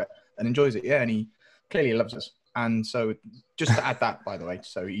 passion for it and enjoys it. Yeah, and he clearly loves us. And so, just to add that, by the way,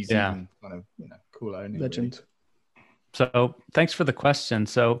 so he's Yeah. even kind of cooler. Legend. So thanks for the question.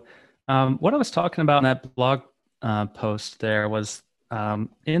 So what I was talking about in that blog post there was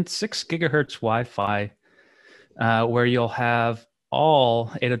in 6 gigahertz Wi-Fi, where you'll have all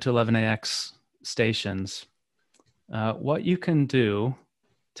 802.11ax stations, what you can do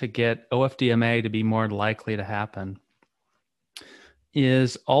to get OFDMA to be more likely to happen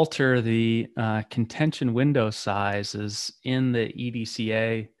is alter the contention window sizes in the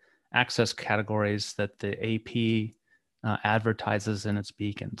EDCA access categories that the AP advertises in its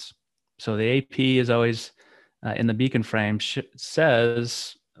beacons. So the AP is always in the beacon frame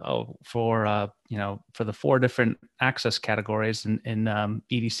says, for the 4 different access categories in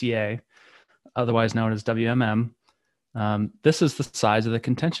EDCA, otherwise known as WMM, this is the size of the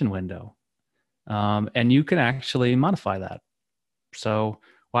contention window. And you can actually modify that. So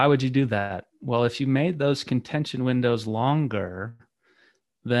why would you do that? Well, if you made those contention windows longer,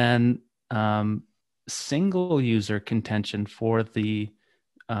 then single user contention for the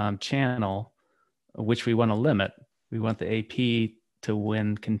channel, which we want to limit, we want the AP to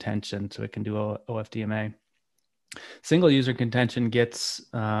win contention so it can do OFDMA. Single user contention gets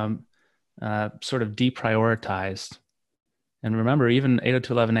sort of deprioritized. And remember, even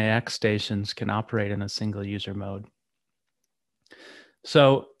 802.11ax stations can operate in a single user mode.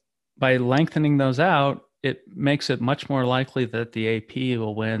 So by lengthening those out, it makes it much more likely that the AP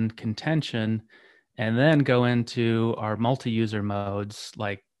will win contention and then go into our multi-user modes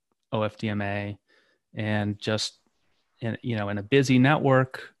like OFDMA. And just in a busy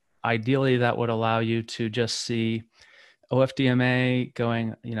network, ideally that would allow you to just see OFDMA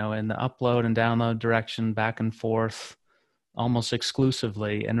going, in the upload and download direction back and forth almost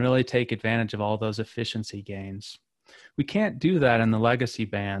exclusively and really take advantage of all those efficiency gains. We can't do that in the legacy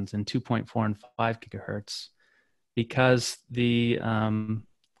bands in 2.4 and 5 gigahertz because the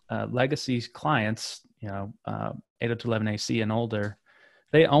legacy clients, 802.11ac and older,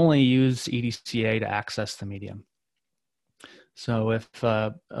 they only use EDCA to access the medium. So if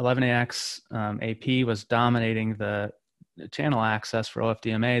 11ax AP was dominating the channel access for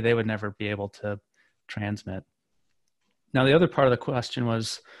OFDMA, they would never be able to transmit. Now, the other part of the question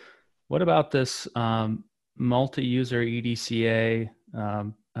was, what about this multi-user EDCA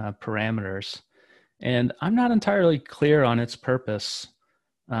parameters? And I'm not entirely clear on its purpose,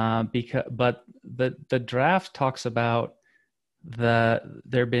 but the draft talks about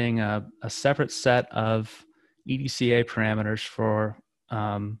there being a separate set of EDCA parameters for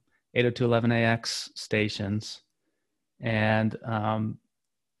 802.11ax stations, and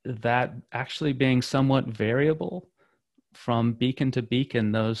that actually being somewhat variable from beacon to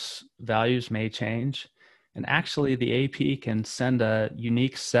beacon. Those values may change, and actually the AP can send a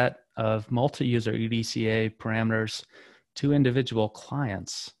unique set of multi-user EDCA parameters to individual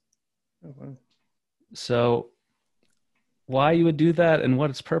clients. Oh, wow. So why you would do that and what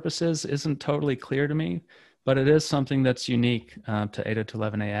its purpose is isn't totally clear to me, but it is something that's unique to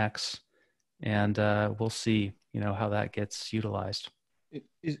 802.11ax, and we'll see, how that gets utilized.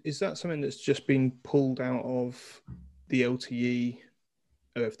 Is that something that's just been pulled out of the LTE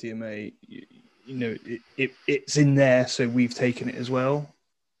OFDMA? It's in there, so we've taken it as well,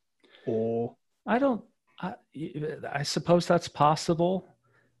 or I suppose that's possible.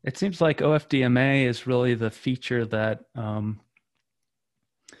 It seems like OFDMA is really the feature that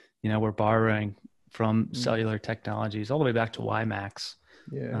we're borrowing from cellular technologies all the way back to WiMAX,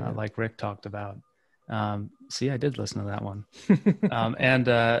 like Rick talked about. See, I did listen to that one, and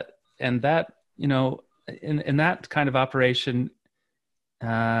that in that kind of operation,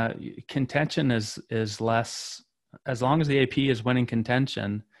 contention is less as long as the AP is winning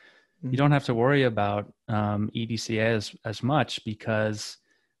contention, you don't have to worry about EDCA as much, because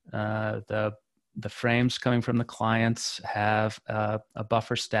the frames coming from the clients have a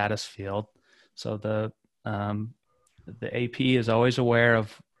buffer status field. So the AP is always aware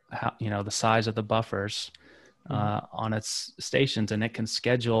of how, the size of the buffers on its stations, and it can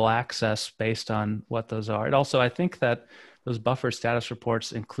schedule access based on what those are. It also, I think that those buffer status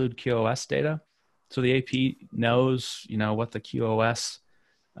reports include QoS data. So the AP knows, what the QoS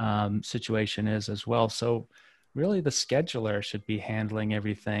situation is as well. So really the scheduler should be handling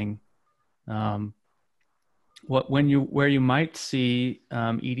everything. Where you might see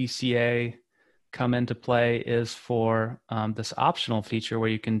EDCA come into play is for this optional feature where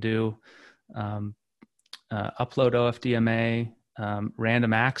you can do upload OFDMA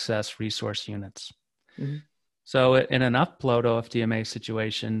random access resource units. Mm-hmm. So in an upload OFDMA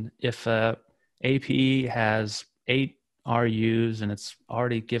situation, if AP has 8 RUs and it's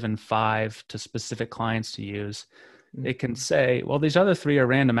already given 5 to specific clients to use, it can say, well, these other 3 are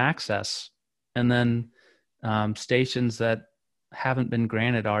random access. And then stations that haven't been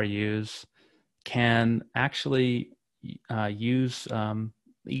granted RUs can actually use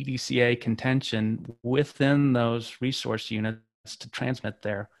EDCA contention within those resource units to transmit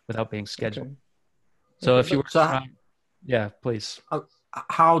there without being scheduled. Okay. So if you were yeah, please.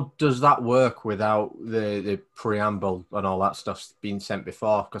 How does that work without the preamble and all that stuff being sent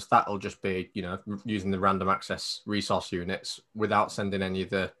before? Because that'll just be, using the random access resource units without sending any of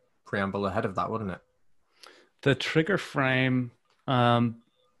the preamble ahead of that, wouldn't it? The trigger frame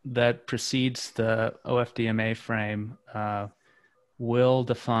that precedes the OFDMA frame will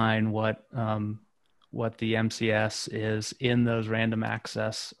define what the MCS is in those random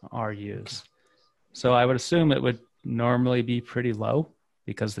access RUs. So I would assume it would normally be pretty low,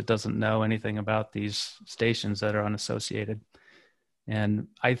 because it doesn't know anything about these stations that are unassociated. And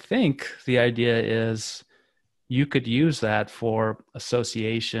I think the idea is you could use that for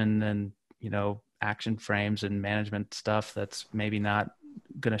association and, action frames and management stuff that's maybe not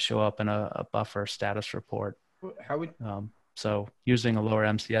going to show up in a buffer status report. How would so using a lower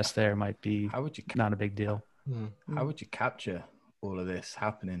MCS there might be not a big deal. How would you capture all of this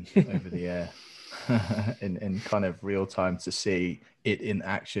happening over the air in kind of real time to see it in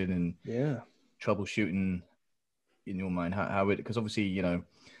action and troubleshooting in your mind? How would, because obviously, the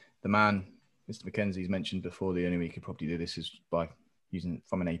man, Mr. McKenzie's mentioned before, the only way you could probably do this is by using it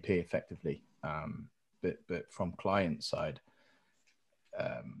from an AP effectively. But from client side,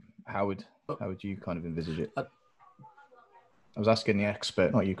 how would you kind of envisage it? I was asking the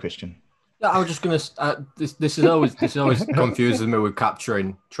expert, not you, Christian. Yeah, I was just going to. This always confuses me with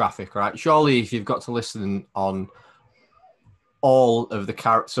capturing traffic, right? Surely, if you've got to listen on all of the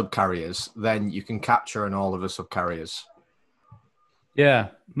subcarriers, then you can capture on all of the subcarriers. Yeah,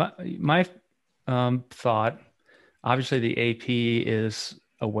 my thought. Obviously, the AP is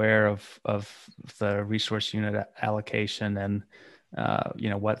aware of the resource unit allocation and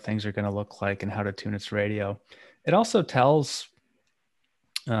what things are going to look like and how to tune its radio. It also tells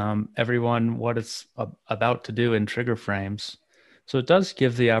everyone what it's about to do in trigger frames. So it does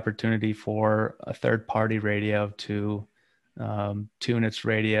give the opportunity for a third-party radio to tune its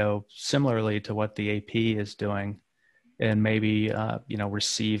radio similarly to what the AP is doing, and maybe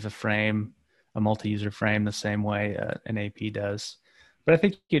receive a multi-user frame the same way an AP does. But I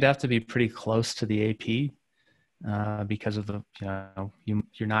think you'd have to be pretty close to the AP because of the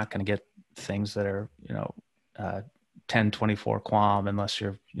you're not going to get things that are 1024 QAM unless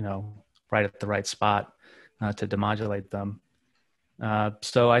you're right at the right spot to demodulate them.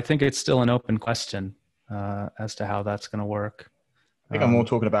 So I think it's still an open question as to how that's going to work. I think I'm more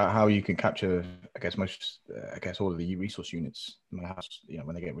talking about how you can capture, I guess all of the resource units, when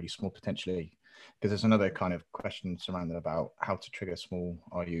they get really small potentially, because there's another kind of question surrounded about how to trigger small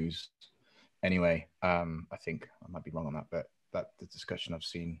RUs. Anyway, I think I might be wrong on that, but that's the discussion I've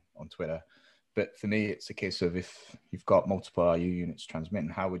seen on Twitter. But for me, it's a case of if you've got multiple RU units transmitting,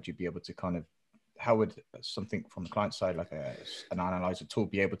 how would you be able to how would something from the client side, like an analyzer tool,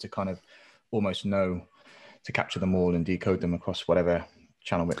 be able to kind of almost know to capture them all and decode them across whatever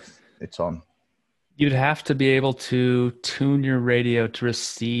channel width it's on? You'd have to be able to tune your radio to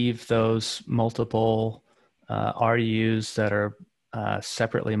receive those multiple RUs that are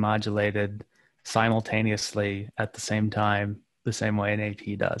separately modulated simultaneously at the same time, the same way an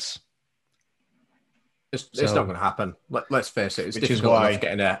AP does. It's not going to happen. Let's face it. It's which is why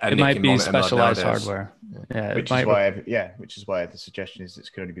getting a it might be specialized hardware. Yeah, which is why the suggestion is it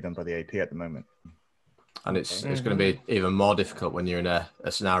can only be done by the AP at the moment. And it's going to be even more difficult when you're in a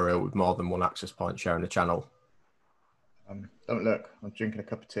scenario with more than one access point sharing a channel. Don't look. I'm drinking a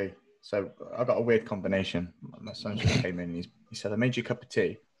cup of tea. So I got a weird combination. My son just came in and he said, "I made you a cup of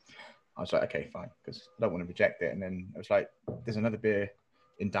tea." I was like, "Okay, fine," because I don't want to reject it. And then I was like, "There's another beer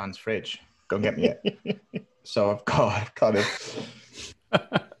in Dan's fridge. Go and get me it." So I've got kind of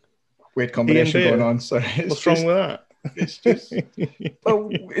weird combination going on. So what's wrong with that? It's just, well,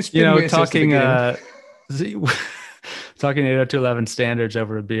 it's been weird talking since the talking 802.11 standards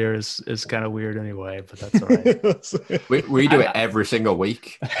over a beer is kind of weird anyway, but that's all right. We do it every single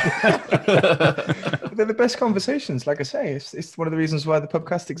week. They're the best conversations. Like I say, it's one of the reasons why the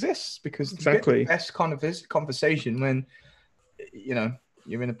podcast exists, because Exactly. you get the best kind of conversation when, you know,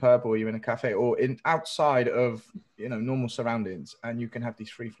 you're in a pub or you're in a cafe or in outside of, you know, normal surroundings, and you can have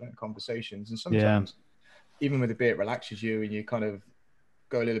these free flowing conversations. And sometimes even with a beer, it relaxes you and you kind of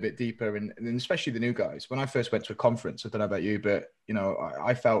go a little bit deeper. And especially the new guys. When I first went to a conference, I don't know about you, but, you know,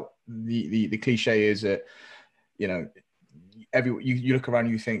 I felt the cliche is that, you know, you look around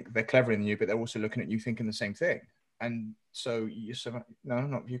and you think they're cleverer than you, but they're also looking at you thinking the same thing. And so no,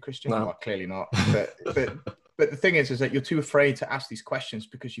 not you, Christian. No. Well, clearly not. But the thing is that you're too afraid to ask these questions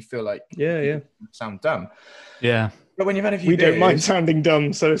because you feel like you sound dumb. Yeah. But when you've had a few we beers, don't mind sounding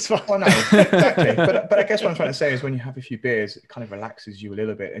dumb, so it's fine. Well, no, exactly. But I guess what I'm trying to say is when you have a few beers, it kind of relaxes you a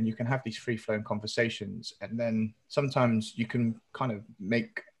little bit, and you can have these free flowing conversations. And then sometimes you can kind of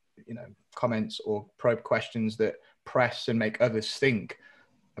make, you know, comments or probe questions that press and make others think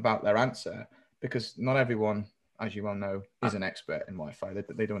about their answer, because not everyone, as you well know, is an expert in Wi-Fi.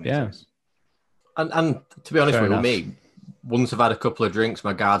 They don't exist. And to be honest Fair with enough. me, once I've had a couple of drinks,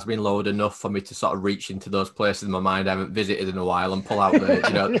 my guard's been lowered enough for me to sort of reach into those places in my mind I haven't visited in a while and pull out the,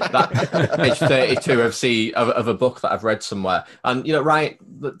 you know, that page 32 of a book that I've read somewhere. And, you know, right,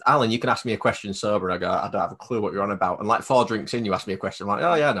 Alan, you can ask me a question sober, and I go, I don't have a clue what you're on about. And like 4 drinks in, you ask me a question, I'm like,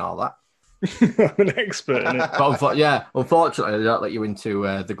 oh yeah, I know all that. I'm an expert in it. But unfortunately, they don't let you into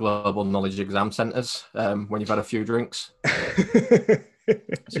the global knowledge exam centres when you've had a few drinks.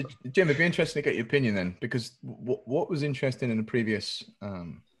 So, Jim, it'd be interesting to get your opinion then, because what was interesting in the previous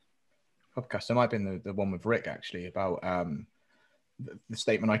podcast, there might have been the one with Rick actually, about the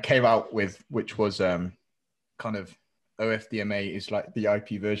statement I came out with, which was kind of OFDMA is like the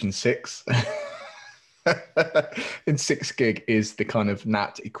IP version 6. And 6 gig is the kind of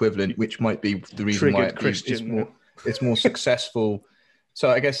NAT equivalent, which might be the reason why it's more successful. So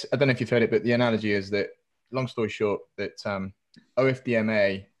I guess, I don't know if you've heard it, but the analogy is that, long story short, that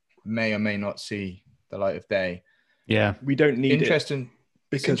OFDMA may or may not see the light of day. Yeah. We don't need it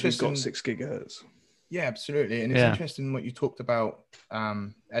because we've got 6 gigahertz. Yeah, absolutely. And it's interesting what you talked about,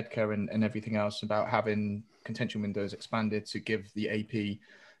 Edgar and everything else, about having contention windows expanded to give the AP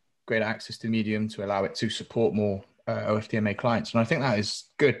greater access to Medium to allow it to support more OFDMA clients. And I think that is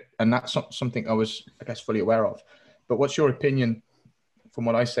good. And that's not something I was, I guess, fully aware of. But what's your opinion from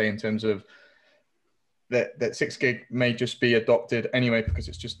what I say in terms of that 6 gig may just be adopted anyway because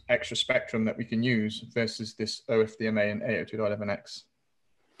it's just extra spectrum that we can use versus this OFDMA and 802.11x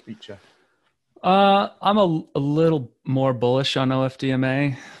feature? I'm a little more bullish on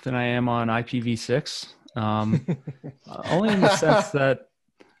OFDMA than I am on IPv6. Only in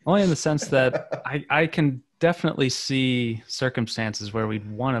the sense that I can definitely see circumstances where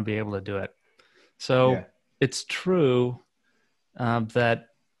we'd want to be able to do it. So it's true that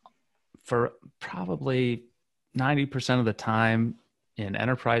for probably 90% of the time in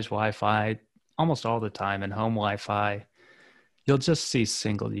enterprise Wi-Fi, almost all the time in home Wi-Fi, you'll just see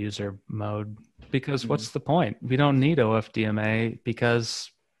single user mode, because what's the point? We don't need OFDMA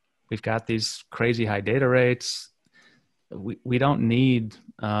because we've got these crazy high data rates. We don't need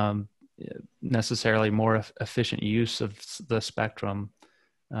necessarily more efficient use of the spectrum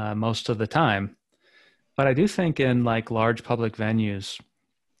most of the time. But I do think in like large public venues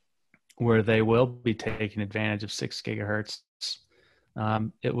where they will be taking advantage of 6 gigahertz,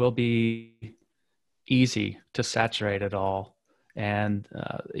 it will be easy to saturate it all. And,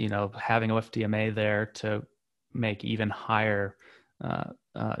 having OFDMA there to make even higher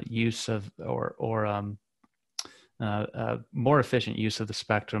use of or more efficient use of the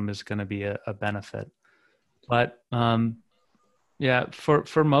spectrum is going to be a benefit. But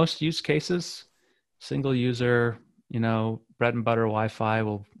for most use cases, single user, bread and butter Wi-Fi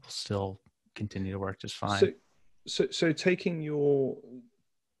will still continue to work just fine. So taking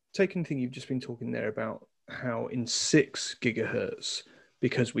the thing you've just been talking there about how in 6 gigahertz,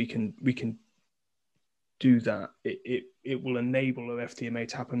 because we can do that, it will enable OFDMA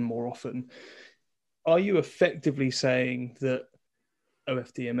to happen more often. Are you effectively saying that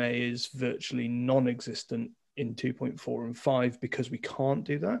OFDMA is virtually non-existent in 2.4 and 5 because we can't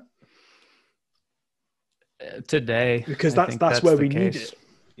do that? today, because I think that's where the we need case. it.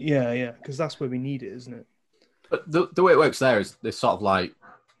 Yeah, because that's where we need it, isn't it? But the way it works there is it's sort of like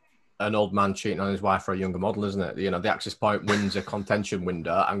an old man cheating on his wife for a younger model, isn't it? You know, the access point wins a contention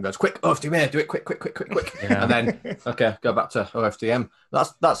window and goes, quick, OFDMA, do it quick. Yeah. And then, okay, go back to OFDM.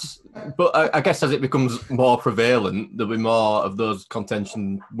 But I guess as it becomes more prevalent, there'll be more of those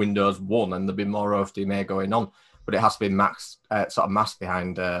contention windows won and there'll be more OFDMA going on. But it has to be sort of masked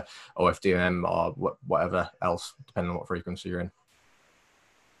behind OFDM or whatever else, depending on what frequency you're in.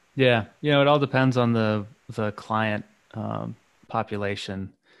 Yeah, it all depends on the client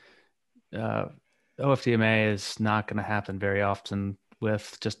population. OFDMA is not going to happen very often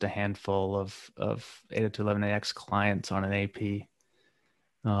with just a handful of 802.11ax clients on an AP.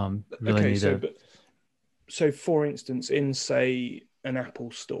 So for instance, in say an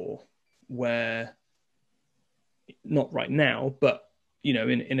Apple store, where not right now, but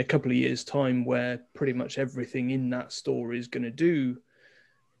in a couple of years' time, where pretty much everything in that store is going to do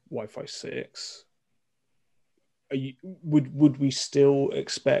Wi-Fi 6, would we still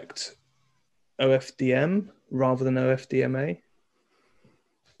expect OFDM rather than OFDMA?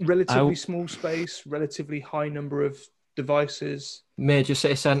 Relatively small space, relatively high number of devices. Major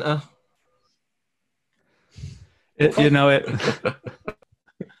city centre.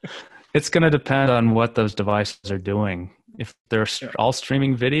 It's going to depend on what those devices are doing. If they're all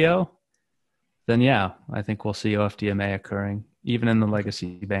streaming video, then yeah, I think we'll see OFDMA occurring, even in the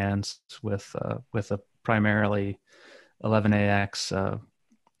legacy bands with a primarily 11ax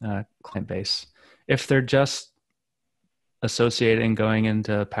client base. If they're just associating going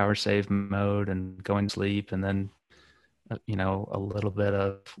into power save mode and going to sleep, and then a little bit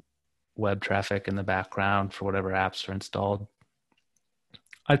of web traffic in the background for whatever apps are installed,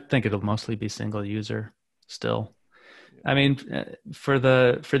 I think it'll mostly be single user still. I mean, for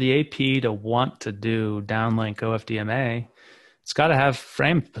the AP to want to do downlink OFDMA, it's got to have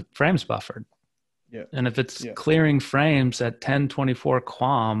frames buffered. Yeah. And if it's clearing frames at 1024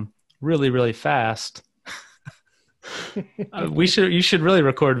 QAM really, really fast, you should really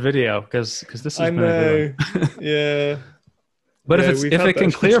record video because this has been a good one. Yeah. But if it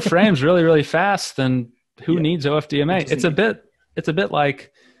can clear frames really, really fast, then who needs OFDMA? It's a bit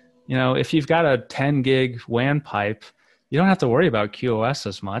like, if you've got a 10 gig WAN pipe, you don't have to worry about QoS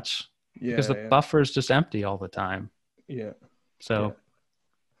as much because the buffer is just empty all the time. Yeah. So.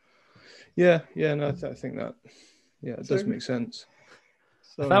 No, I think that, it does make sense.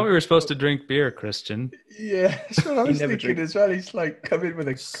 So, I thought we were supposed to drink beer, Christian. Yeah, that's what I was thinking as well. He's like come in with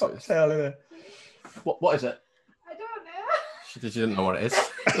a cocktail in a. What is it? I don't know. She didn't know what it is.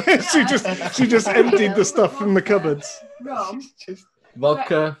 she just emptied the stuff from the cupboards. Rum.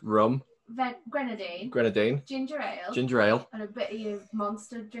 Vodka, rum, grenadine, ginger ale, and a bit of your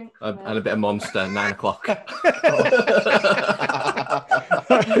Monster drink. And a bit of Monster, 9 o'clock.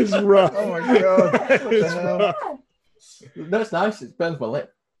 That is rough. Oh my god. That is rough. No, it's nice. It burns my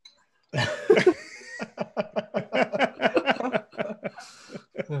lip.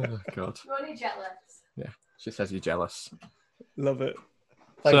 Oh god. You're only jealous. Yeah, she says you're jealous. Love it.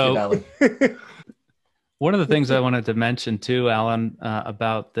 Thank you, darling. One of the things I wanted to mention too, Alan,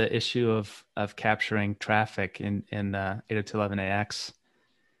 about the issue of capturing traffic in 802.11ax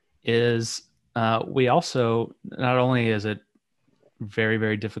is we also, not only is it very,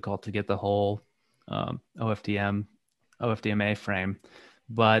 very difficult to get the whole OFDMA frame,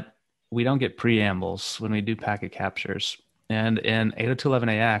 but we don't get preambles when we do packet captures. And in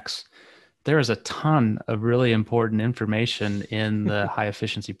 802.11ax, there is a ton of really important information in the high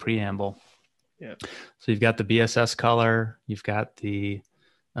efficiency preamble. Yeah. So you've got the BSS color, you've got the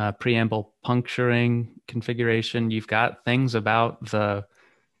preamble puncturing configuration, you've got things about the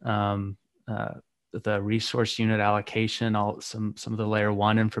resource unit allocation. Some of the layer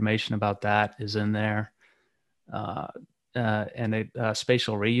 1 information about that is in there, and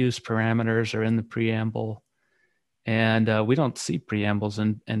spatial reuse parameters are in the preamble. And we don't see preambles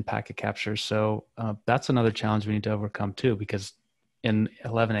in packet captures, so that's another challenge we need to overcome too, because in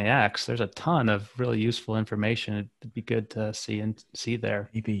 11ax, there's a ton of really useful information. It'd be good to see there.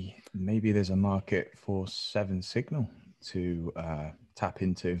 Maybe there's a market for 7 signal to tap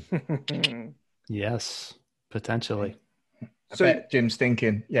into. Yes, potentially. So Jim's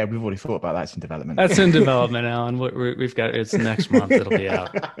thinking, yeah, we've already thought about that. It's in development. That's in development, Alan. We've got it's next month. It'll be out.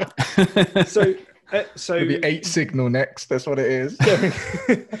 So it'll be 8 signal next. That's what it is.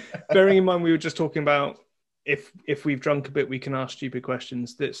 Bearing in mind, we were just talking about if we've drunk a bit, we can ask stupid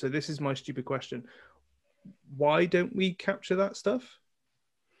questions. So this is my stupid question. Why don't we capture that stuff?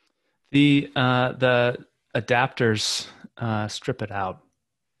 The adapters strip it out.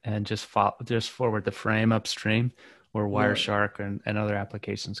 and just forward the frame upstream, or Right. Wireshark and other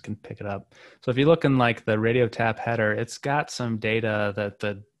applications can pick it up. So if you look in like the radio tap header, it's got some data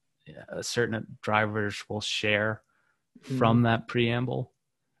that certain drivers will share from that preamble,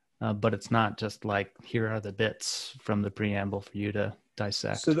 but it's not just like, here are the bits from the preamble for you to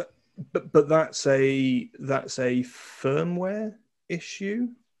dissect. So that, but that's a firmware issue,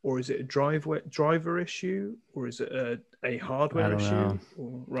 or is it a driver issue, or is it a hardware I don't issue? know.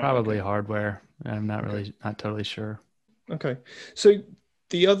 Right, Probably okay. hardware. I'm not totally sure. Okay. So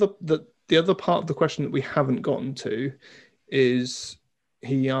the other part of the question that we haven't gotten to is,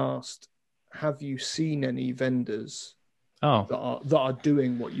 he asked, have you seen any vendors Oh, that are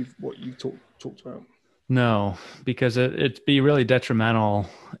doing what you've talked about? no, because it'd be really detrimental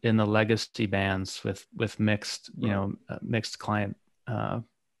in the legacy bands with mixed, mixed clients. And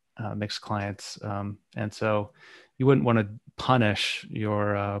so you wouldn't want to punish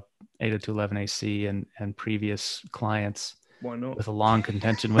your 802.11ac and previous clients. Why not? With a long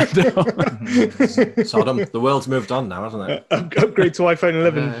contention window. Sodom. The world's moved on now, hasn't it? Upgrade to iPhone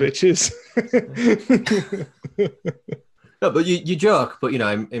 11, bitches. No, but you joke, but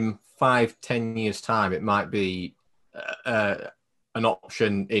in 5-10 years time, it might be an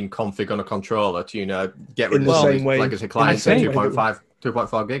option in config on a controller to get rid of the same way legacy clients at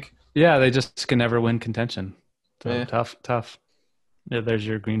 2.4 gig. Yeah, they just can never win contention. So Yeah. Tough. Yeah, there's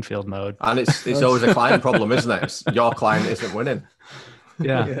your greenfield mode. And it's always a client problem, isn't it? It's your client isn't winning.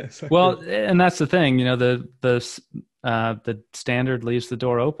 Yeah. Exactly. Well, and that's the thing, the standard leaves the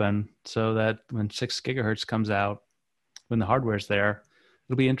door open so that when 6 gigahertz comes out, when the hardware's there,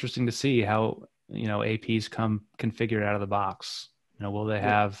 it'll be interesting to see how, APs come configured out of the box. Will they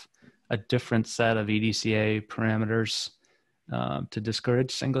have a different set of EDCA parameters to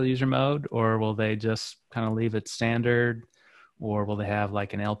discourage single user mode, or will they just kind of leave it standard, or will they have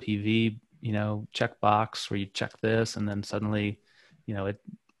like an LPV, checkbox where you check this and then suddenly, it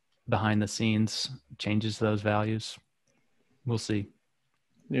behind the scenes changes those values? We'll see.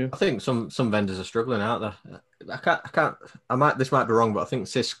 Yeah. I think some vendors are struggling out there. This might be wrong, but I think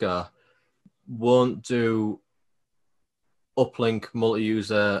Cisco won't do uplink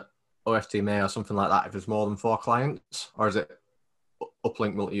multi-user OFDMA or something like that if there's more than 4 clients, or is it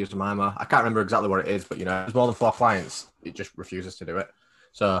uplink multi-user MIMO? I can't remember exactly what it is, but if there's more than 4 clients, it just refuses to do it.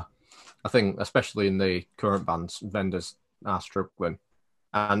 So I think, especially in the current bands, vendors are struggling.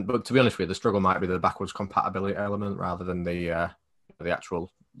 But to be honest with you, the struggle might be the backwards compatibility element rather than the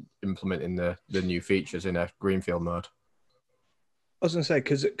actual implementing the new features in a greenfield mode. I was going to say,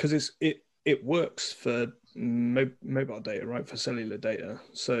 because it works for mobile data, right? For cellular data.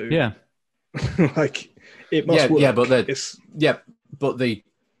 So yeah, like it must work. But the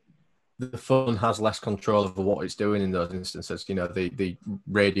phone has less control over what it's doing in those instances. The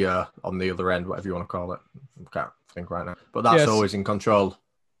radio on the other end, whatever you want to call it. I can't think right now, but that's always in control.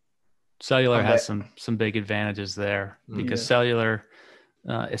 Cellular has some big advantages there because cellular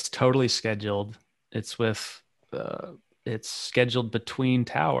is totally scheduled. It's it's scheduled between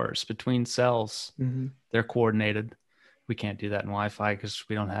towers, between cells. Mm-hmm. They're coordinated. We can't do that in Wi-Fi because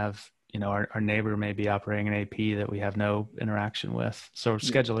we don't have, our neighbor may be operating an AP that we have no interaction with. So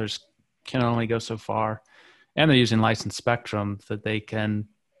schedulers can only go so far, and they're using licensed spectrum that they can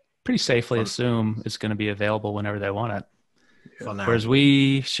pretty safely assume is going to be available whenever they want it. Whereas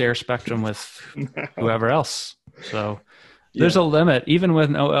we share spectrum with whoever else. So there's a limit. Even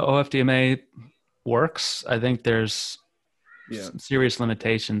when OFDMA works, I think there's some serious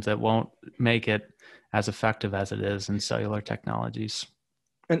limitations that won't make it as effective as it is in cellular technologies.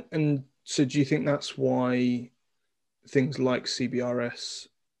 And so do you think that's why things like CBRS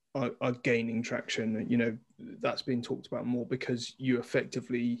are gaining traction? That's being talked about more because you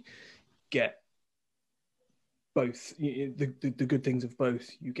effectively get both, the good things of both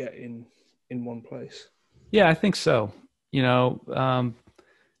you get in one place. Yeah, I think so.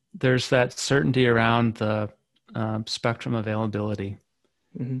 There's that certainty around the spectrum availability,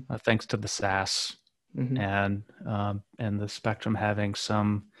 thanks to the SAS, and the spectrum having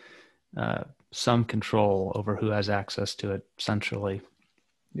some control over who has access to it centrally.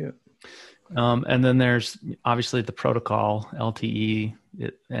 Yeah. And then there's obviously the protocol, LTE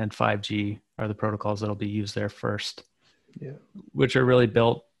and 5G are the protocols that'll be used there first, which are really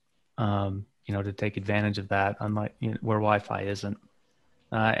built, to take advantage of that, unlike where Wi-Fi isn't.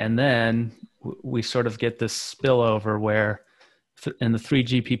 And then we sort of get this spillover where in the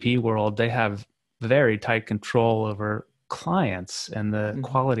 3GPP world, they have very tight control over clients and the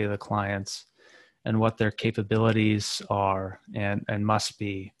quality of the clients and what their capabilities are and must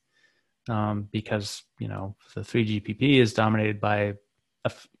be. Because, the 3GPP is dominated by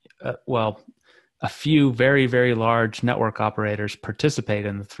a few very, very large network operators participate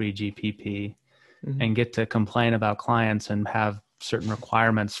in the 3GPP and get to complain about clients and have certain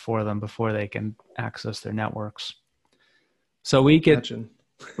requirements for them before they can access their networks. So we get,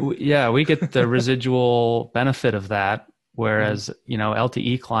 we get the residual benefit of that. Whereas,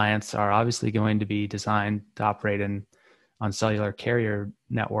 LTE clients are obviously going to be designed to operate on cellular carrier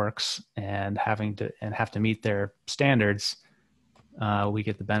networks and have to meet their standards. We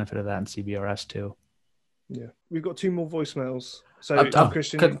get the benefit of that in CBRS too. Yeah, we've got 2 more voicemails. So,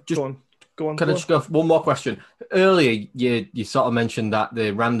 Christian, go on. Can I just go one more question? Earlier, you sort of mentioned that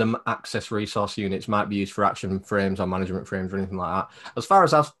the random access resource units might be used for action frames or management frames or anything like that. As far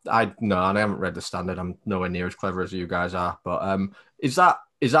as I haven't read the standard. I'm nowhere near as clever as you guys are. But is that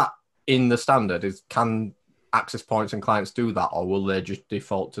in the standard? Can access points and clients do that, or will they just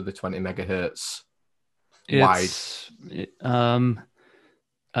default to the 20 megahertz wide?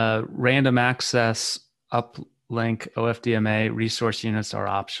 Random access uplink OFDMA resource units are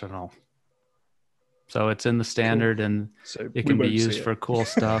optional. So it's in the standard, and so it can be used for cool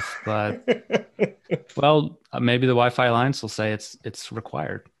stuff. But maybe the Wi-Fi Alliance will say it's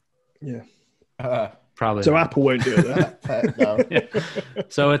required. Yeah, probably. So Apple won't do that. No. Yeah.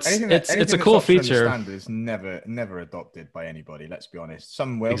 So it's a cool feature. The standard is never adopted by anybody. Let's be honest.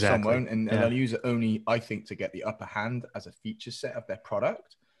 Some will, some won't, and they'll use it only, I think, to get the upper hand as a feature set of their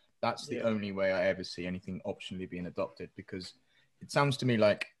product. That's the only way I ever see anything optionally being adopted, because it sounds to me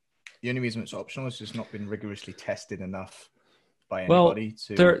like the only reason it's optional is just not been rigorously tested enough by anybody.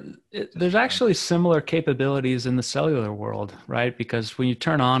 There's actually similar capabilities in the cellular world, right? Because when you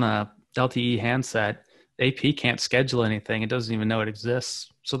turn on a LTE handset, AP can't schedule anything. It doesn't even know it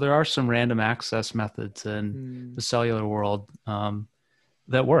exists. So there are some random access methods in the cellular world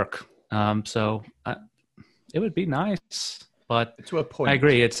that work. So it would be nice, but to a point. I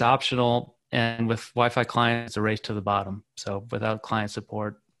agree, it's optional. And with Wi-Fi clients, it's a race to the bottom. So without client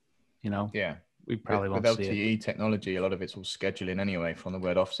support, we probably won't see it. With LTE technology, a lot of it's all scheduling anyway. From the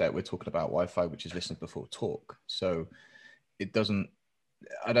word offset, we're talking about Wi-Fi, which is listen before talk. So it doesn't,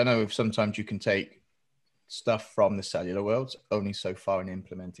 I don't know if sometimes you can take stuff from the cellular world only so far and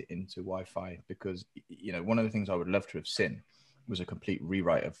implement it into Wi-Fi, because, one of the things I would love to have seen was a complete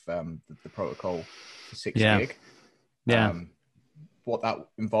rewrite of the protocol for 6 gig. Yeah. What that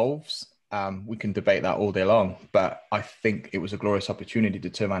involves, we can debate that all day long, but I think it was a glorious opportunity to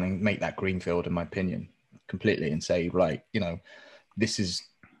turn around and make that greenfield, in my opinion, completely, and say, right, this is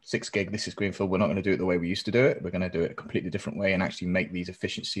 6 gig, this is greenfield. We're not going to do it the way we used to do it. We're going to do it a completely different way and actually make these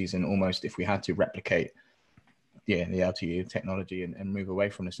efficiencies, and almost, if we had to, replicate the LTE technology and move away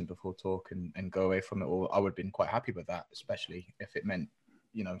from listening before talk and go away from it all. I would have been quite happy with that, especially if it meant,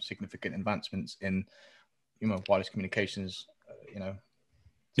 significant advancements in, wireless communications,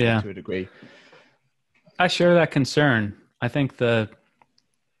 to a degree. I share that concern. I think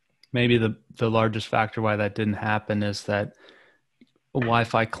maybe the largest factor why that didn't happen is that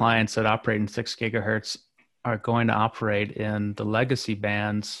Wi-Fi clients that operate in 6 gigahertz are going to operate in the legacy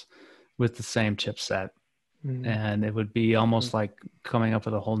bands with the same chipset. And it would be almost like coming up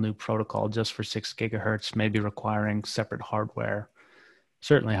with a whole new protocol just for 6 gigahertz, maybe requiring separate hardware,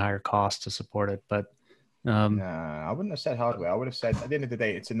 certainly higher cost to support it. But no, I wouldn't have said hardware. I would have said, at the end of the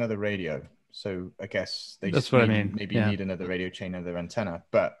day, it's another radio. So I guess that's what I mean. Maybe you need another radio chain, another antenna.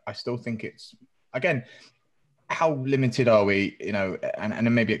 But I still think it's, again, how limited are we? And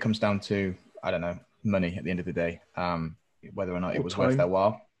then maybe it comes down to, I don't know, money at the end of the day, whether or not it was worth their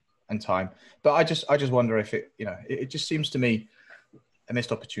while, and time. But I just wonder if it just seems to me a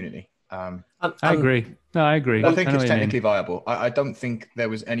missed opportunity. I agree. No, I agree. I think it's technically viable. I don't think there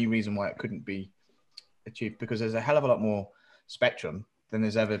was any reason why it couldn't be achieved, because there's a hell of a lot more spectrum than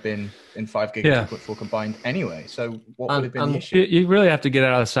there's ever been in 5 gig and 2.4 combined anyway. So what would have been the issue? You really have to get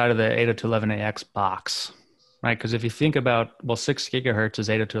out of the side of the 802.11ax box, right? Because if you think about, 6 gigahertz is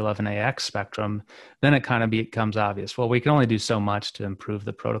 802.11ax spectrum, then it kind of becomes obvious. Well, we can only do so much to improve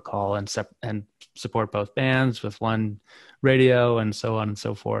the protocol and support both bands with one radio and so on and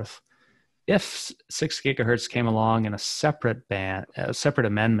so forth. If 6 gigahertz came along in a separate band, a separate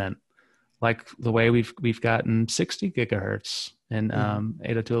amendment, like the way we've gotten 60 gigahertz in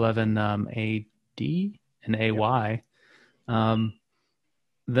 802.11 AD and AY,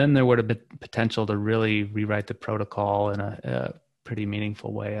 then there would have been potential to really rewrite the protocol in a pretty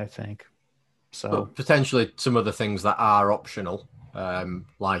meaningful way, I think. So but potentially some of the things that are optional,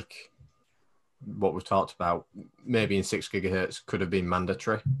 like what we've talked about, maybe in 6 gigahertz could have been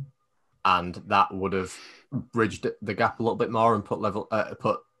mandatory, and that would have bridged the gap a little bit more and put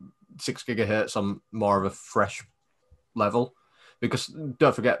 6 gigahertz on more of a fresh level. because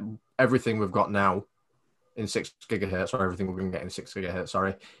don't forget, everything we've got now in 6 gigahertz, or everything we're going to get in 6 gigahertz,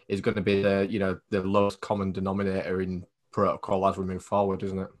 sorry, is going to be the lowest common denominator in protocol as we move forward,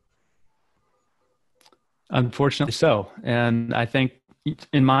 isn't it? Unfortunately so. And I think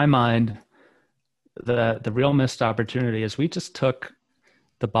in my mind, the real missed opportunity is we just took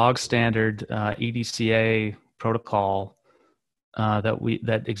the bog standard EDCA protocol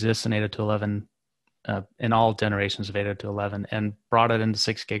that exists in 802.11 in all generations of 802.11 and brought it into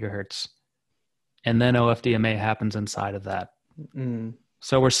 6 gigahertz. And then OFDMA happens inside of that. Mm.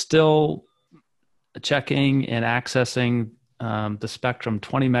 So we're still checking and accessing the spectrum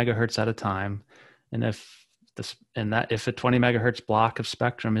 20 megahertz at a time. And if a 20 megahertz block of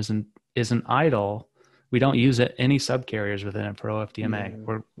spectrum isn't idle, we don't use it any subcarriers within it for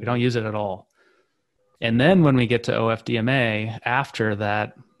OFDMA. We don't use it at all. And then when we get to OFDMA, after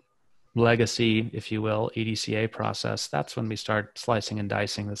that legacy, if you will, EDCA process, that's when we start slicing and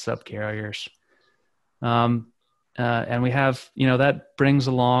dicing the subcarriers. And we have, that brings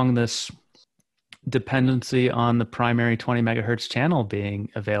along this dependency on the primary 20 megahertz channel being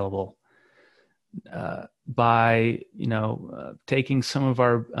available by, taking some of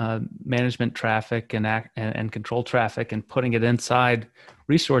our management traffic and control traffic and putting it inside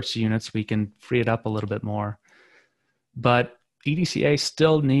resource units. We can free it up a little bit more. But EDCA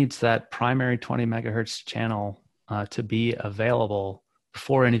still needs that primary 20 megahertz channel to be available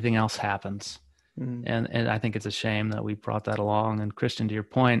before anything else happens. Mm. And I think it's a shame that we brought that along. And Christian, to your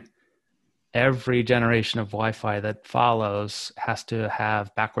point, every generation of Wi-Fi that follows has to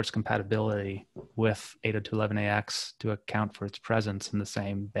have backwards compatibility with 802.11ax to account for its presence in the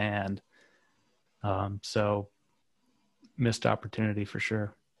same band. So missed opportunity for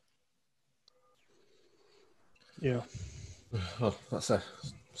sure. Yeah. Oh, that's a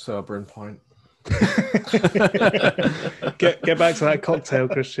sobering point. Get back to that cocktail,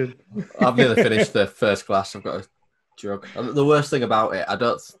 Christian. I've nearly finished the first glass. I've got a jug. And the worst thing about it, I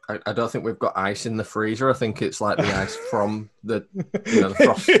don't think we've got ice in the freezer. I think it's like the ice from the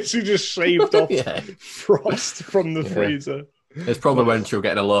frost. She just shaved off frost from the freezer. It's probably when she'll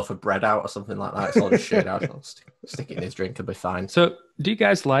get a loaf of bread out or something like that. It's all just shit out. I'll stick it in his drink and be fine. So, do you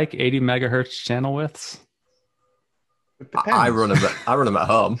guys like 80 megahertz channel widths? I run them at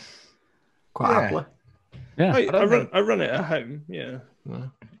home quite happily. Yeah, I run it at home. Yeah.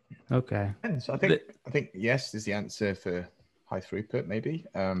 Okay. So I think yes is the answer for high throughput. Maybe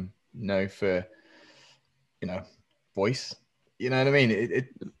no for voice. You know what I mean?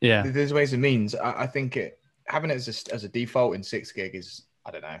 There's ways and means. I think having it as a default in 6 gig is,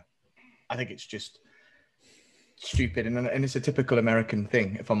 I don't know. I think it's just stupid, and it's a typical American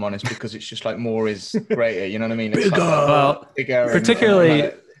thing, if I'm honest, because it's just like more is greater. You know what I mean? It's bigger,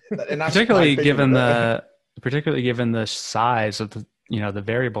 particularly given the size of the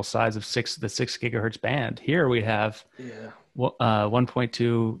variable size of the 6 gigahertz band. Here we have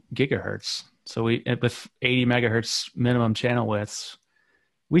 1.2 gigahertz. So with 80 megahertz minimum channel widths,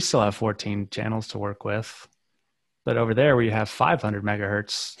 we still have 14 channels to work with. But over there, where you have 500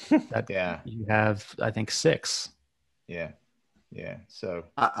 megahertz, you have, I think, 6. Yeah. So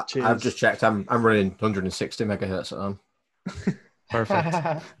I've just checked. I'm running 160 megahertz at home.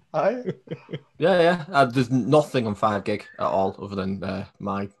 Perfect. There's nothing on 5 gig at all, other than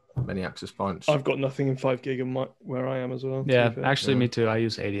my many access points. I've got nothing in 5 gig where I am as well. Yeah, actually, me too. I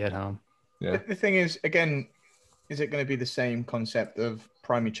use 80 at home. Yeah. The thing is, again, is it going to be the same concept of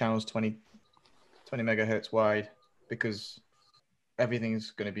primary channels 20 megahertz wide? Because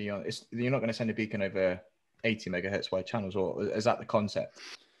everything's going to be on. You're not going to send a beacon over 80 megahertz wide channels, or is that the concept?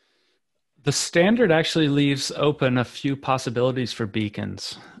 The standard actually leaves open a few possibilities for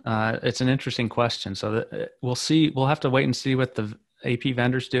beacons. It's an interesting question. So we'll see. We'll have to wait and see what the AP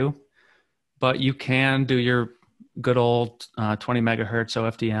vendors do. But you can do your good old 20 megahertz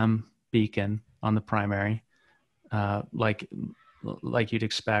OFDM beacon on the primary, like you'd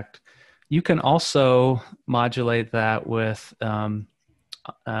expect. You can also modulate that with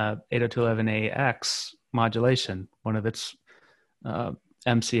 802.11ax modulation, one of its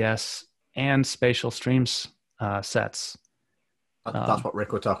MCS and spatial streams sets. That's what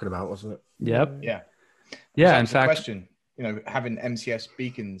Rick was talking about, wasn't it? Yep. Yeah. In fact, question, having MCS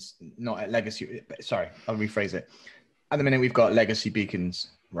beacons not at legacy. Sorry, I'll rephrase it. At the minute, we've got legacy beacons,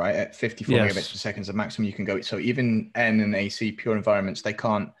 right, at 54 megabits per second is the maximum you can go. So even N and AC pure environments, they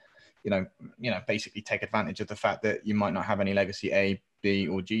can't, basically take advantage of the fact that you might not have any legacy A, B,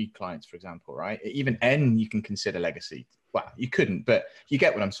 or G clients, for example, right? Even N you can consider legacy. Well, you couldn't, but you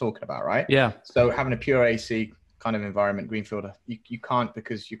get what I'm talking about, right? Yeah. So having a pure AC kind of environment, Greenfield, you can't,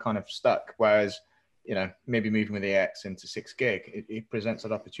 because you're kind of stuck. Whereas maybe moving with AX into 6 gig, it presents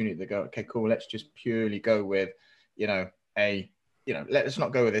an opportunity to go, okay, cool, let's just purely go with, let's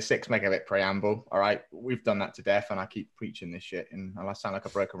not go with a 6 megabit preamble. All right, we've done that to death, and I keep preaching this shit, and I sound like a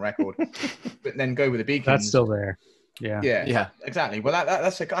broken record. But then go with the beacons. That's still there. Yeah, exactly. Well,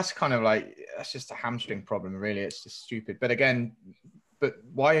 that's kind of like, that's just a hamstring problem, really. It's just stupid. But again,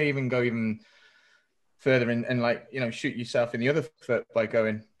 why even go further and like, shoot yourself in the other foot by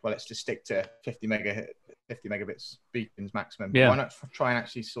going, well, let's just stick to 50 megabits beacons maximum. Yeah. Why not try and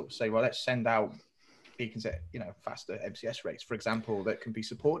actually sort of say, well, let's send out beacons at faster MCS rates, for example, that can be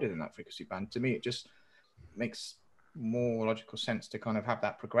supported in that frequency band. To me, it just makes more logical sense to kind of have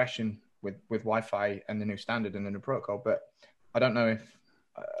that progression with Wi-Fi and the new standard and the new protocol. But I don't know if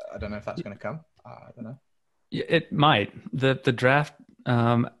that's going to come. I don't know. It might. The draft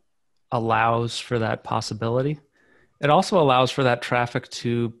allows for that possibility. It also allows for that traffic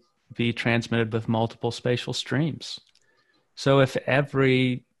to be transmitted with multiple spatial streams. So if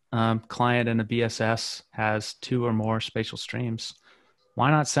every client in a BSS has 2 or more spatial streams, why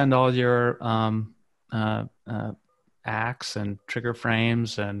not send all your acts and trigger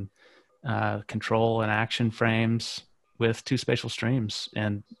frames and control and action frames with 2 spatial streams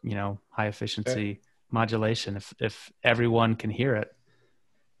and high efficiency modulation if everyone can hear it.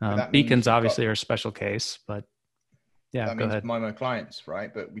 Beacons obviously are a special case, but that go means ahead. MIMO clients,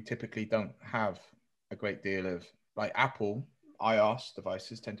 right? But we typically don't have a great deal of, like, Apple iOS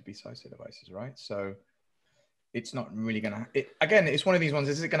devices tend to be SISO devices, right? So it's not really going to, again, it's one of these ones.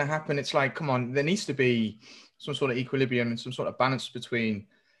 Is it going to happen? It's like, come on, there needs to be some sort of equilibrium and some sort of balance between,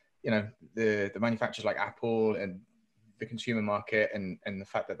 the manufacturers like Apple and the consumer market and the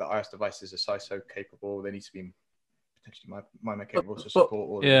fact that the iOS devices are SISO capable. They need to be potentially MIMO capable to support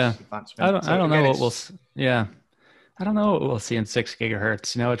all this advancement. I don't know what I don't know what we'll see in 6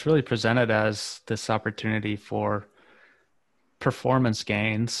 gigahertz. It's really presented as this opportunity for performance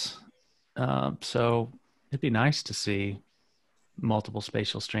gains. So it'd be nice to see multiple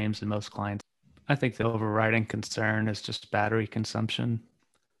spatial streams in most clients. I think the overriding concern is just battery consumption.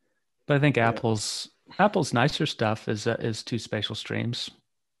 But I think Apple's nicer stuff is 2 spatial streams.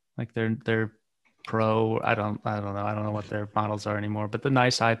 Like their Pro, I don't know what their models are anymore, but the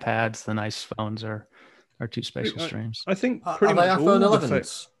nice iPads, the nice phones are 2 spatial streams. I think pretty much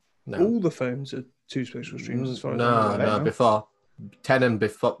all the phones are 2 spatial streams as far as I know. No, before 10 and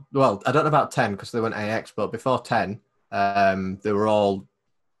before. Well, I don't know about 10 because they went AX, but before 10, they were all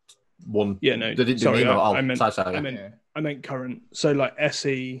one. Yeah, no. They didn't sorry, I meant current. So like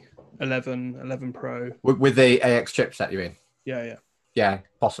SE, 11 Pro with the AX chipset. You mean? Yeah,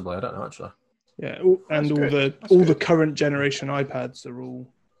 possibly. I don't know actually. Yeah, and all the current generation iPads are all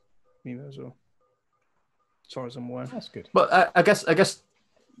MIMO as well, as far as I'm aware. That's good. But I guess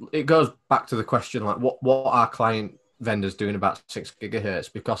it goes back to the question, like what are client vendors doing about 6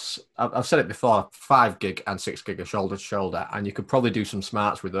 gigahertz? Because I've said it before, 5 gig and 6 gig are shoulder to shoulder, and you could probably do some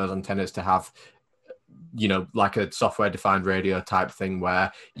smarts with those antennas to have, like a software defined radio type thing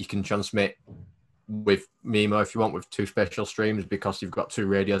where you can transmit with MIMO if you want with 2 spatial streams because you've got 2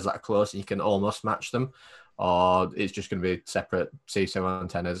 radios that are close and you can almost match them, or it's just going to be separate CISO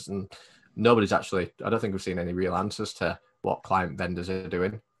antennas. And nobody's actually, I don't think we've seen any real answers to what client vendors are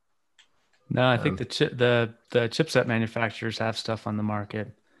doing. No, I think the chipset manufacturers have stuff on the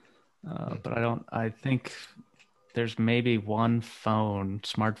market, but I think there's maybe one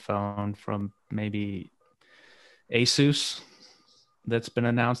smartphone from maybe Asus that's been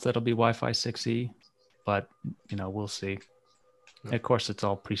announced that'll be Wi-Fi 6E, but we'll see. Of course, it's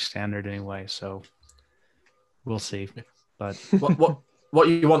all pre-standard anyway, so we'll see. But what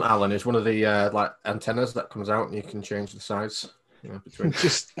you want, Alan, is one of the like antennas that comes out and you can change the size between.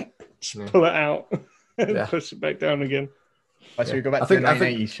 just pull it out and push it back down again. So we go back to the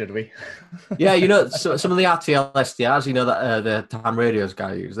 980s, should we? Yeah, so some of the RTL SDRs, that the ham radios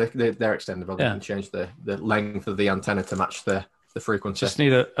guy use, they're extendable. They can change the length of the antenna to match the frequency. Just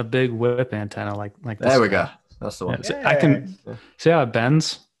need a big whip antenna like this. There we go. That's the one. Yeah, so I can see how it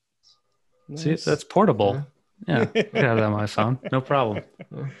bends. Nice. See, that's portable. Yeah, I can have that on my phone. No problem.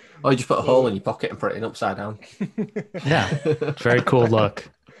 Or you just put a hole in your pocket and put it in upside down. Yeah, very cool look.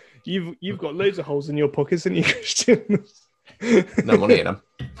 You've got loads of holes in your pockets, haven't you, Christian? No money in them.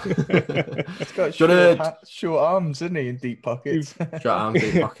 It's got short arms, isn't he, in deep pockets? Short arms,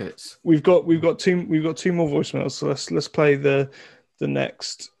 deep pockets. We've got two more voicemails. So let's play the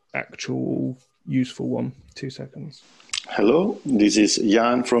next actual useful one. 2 seconds. Hello, this is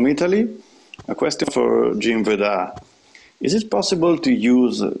Jan from Italy. A question for Jim Veda. Is it possible to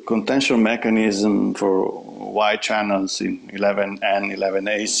use a contention mechanism for wide channels in 11N,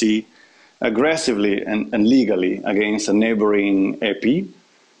 11AC aggressively and legally against a neighboring AP?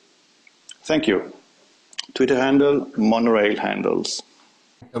 Thank you. Twitter handle, monorail handles.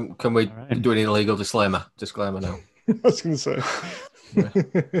 Can we do an illegal disclaimer now? I was going to say.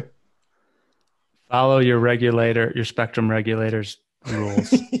 Follow your spectrum regulator's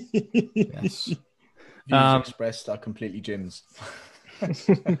rules. Yes. Views expressed are completely Jim's.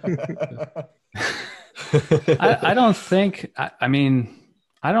 I don't think. I mean,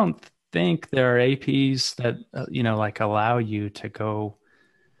 I don't think there are APs that like allow you to go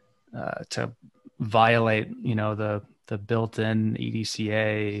to violate the built-in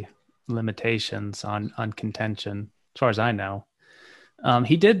EDCA limitations on contention, as far as I know.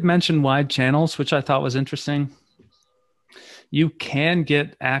 He did mention wide channels, which I thought was interesting. You can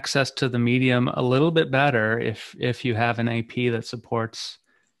get access to the medium a little bit better if you have an AP that supports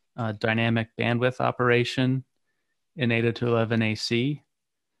dynamic bandwidth operation in 802.11ac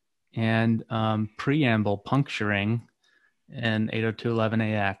and preamble puncturing in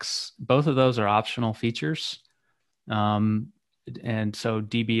 802.11ax. Both of those are optional features. And so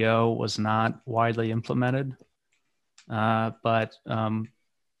DBO was not widely implemented, but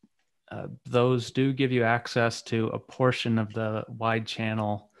those do give you access to a portion of the wide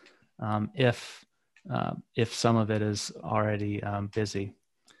channel if some of it is already busy.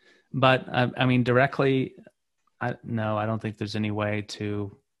 But I mean, directly, no, I don't think there's any way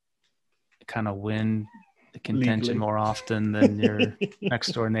to kind of win the contention Legally. more often than your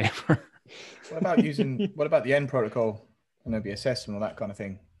next door neighbor. What about the N protocol and OBSS and all that kind of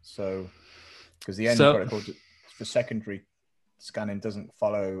thing? So, because the N protocol for secondary scanning doesn't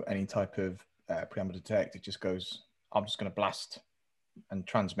follow any type of preamble detect. It just goes, I'm just going to blast and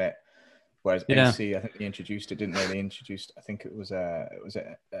transmit. Whereas AC, I think they introduced it, didn't they? They introduced, I think it was a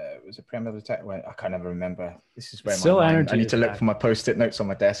preamble detect. Well, I can't ever remember. This is where I need to look for my post-it notes on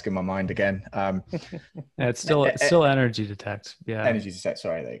my desk in my mind again. Yeah, it's still energy detect. Yeah, energy detect.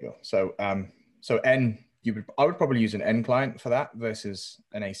 Sorry, there you go. So N, I would probably use an N client for that versus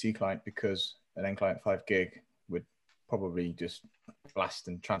an AC client, because an N client 5 gig would probably just blast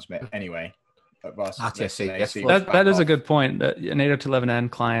and transmit anyway. That is a good point. An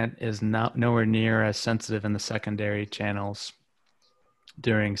 802.11n client is nowhere near as sensitive in the secondary channels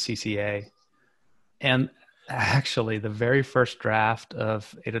during CCA. And actually, the very first draft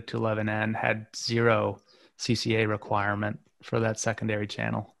of 802.11n had 0 CCA requirement for that secondary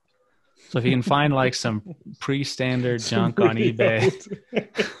channel. So if you can find like some pre-standard junk on eBay,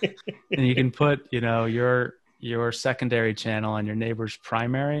 and you can put your secondary channel on your neighbor's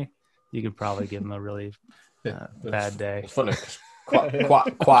primary, you could probably give them a really bad day. It's funny.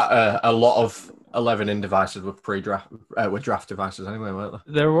 Quite a lot of 11 devices were draft devices anyway, weren't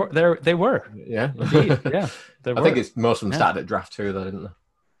they? They were. Yeah. Indeed. Yeah. I think it's most of them started at draft 2 though, didn't they?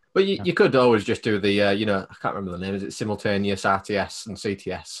 But you could always just do the I can't remember the name. Is it simultaneous RTS and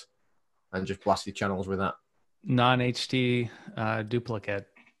CTS, and just blast your channels with that non-HT duplicate,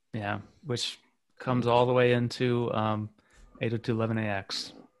 which comes all the way into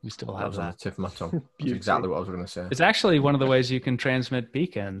 802.11ax. We still have that. On the tip of my tongue. That's exactly what I was going to say. It's actually one of the ways you can transmit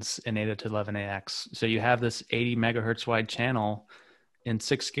beacons in 802.11ax. So you have this 80 megahertz wide channel. In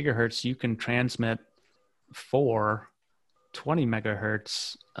 6 gigahertz, you can transmit 4 20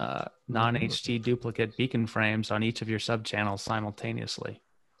 megahertz non-HT duplicate beacon frames on each of your subchannels simultaneously.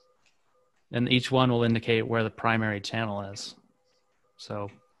 And each one will indicate where the primary channel is. So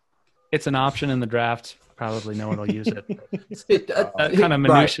it's an option in the draft. Probably no one will use it. Kind of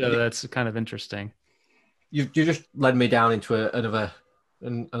minutia. Right. That's kind of interesting. You just led me down into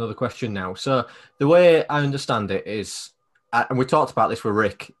another question now. So the way I understand it is, and we talked about this with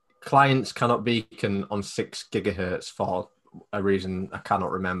Rick, clients cannot beacon on 6 gigahertz for a reason I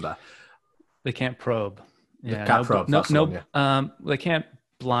cannot remember. They can't probe. They can't probe. They can't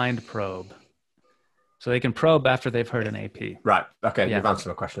blind probe. So they can probe after they've heard an AP. Right. Okay. You've answered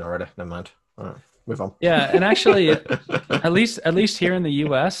my question already. Never mind. All right. Move on. Yeah, and actually, at least here in the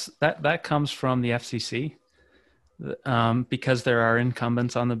U.S., that comes from the FCC, because there are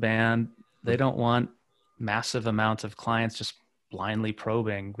incumbents on the band. They don't want massive amounts of clients just blindly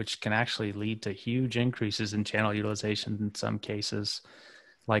probing, which can actually lead to huge increases in channel utilization in some cases,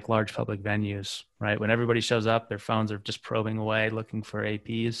 like large public venues. Right, when everybody shows up, their phones are just probing away, looking for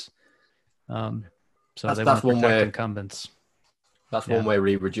APs. So they want to protect incumbents. That's one way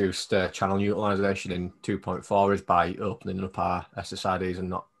we reduced channel utilization in 2.4 is by opening up our SSIDs and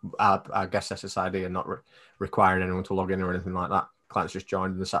not our guest SSID and not requiring anyone to log in or anything like that. Clients just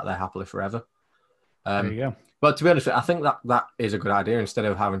joined and sat there happily forever. There you go. But to be honest, I think that is a good idea. Instead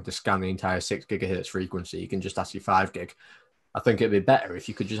of having to scan the entire 6 gigahertz frequency, you can just ask your 5 gig. I think it'd be better if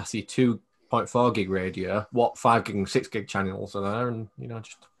you could just ask your 2.4 gig radio, what 5 gig and 6 gig channels are there, and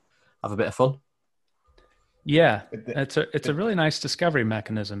just have a bit of fun. Yeah, it's a really nice discovery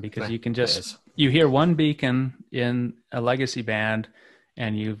mechanism because you can you hear one beacon in a legacy band,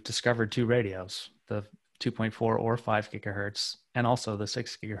 and you've discovered 2 radios, the 2.4 or 5 gigahertz, and also the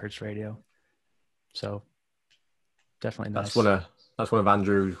 6 gigahertz radio. So definitely nice. That's one of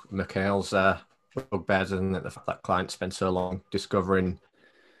Andrew McHale's bugbears, isn't it? The fact that clients spend so long discovering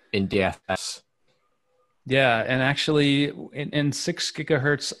in DFS. Yeah, and actually in 6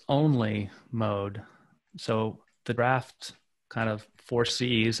 gigahertz only mode. So the draft kind of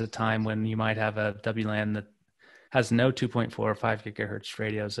foresees a time when you might have a WLAN that has no 2.4 or 5 gigahertz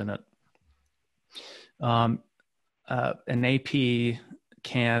radios in it. An AP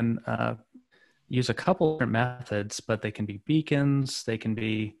can use a couple different methods, but they can be beacons, they can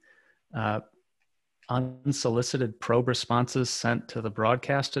be unsolicited probe responses sent to the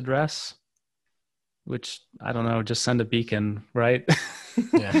broadcast address, which I don't know, just send a beacon, right?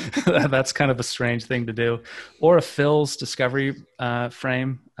 Yeah. That's kind of a strange thing to do. Or a Phil's discovery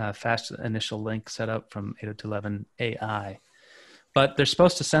frame, fast initial link setup from 802.11ai. But they're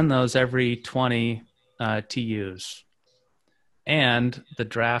supposed to send those every 20 TUs. And the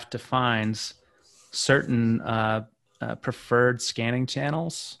draft defines certain preferred scanning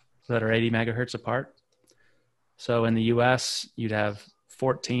channels that are 80 megahertz apart. So in the US, you'd have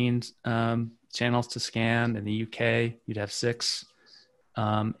 14 channels to scan. In the UK, you'd have 6.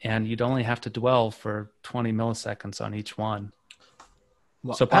 And you'd only have to dwell for 20 milliseconds on each one.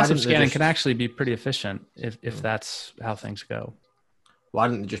 Well, so passive scanning can actually be pretty efficient if that's how things go. Why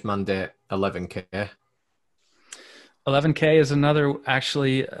didn't they just mandate 11K? 11K is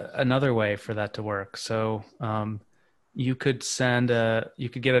another way for that to work. So you could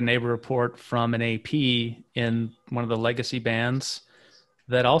get a neighbor report from an AP in one of the legacy bands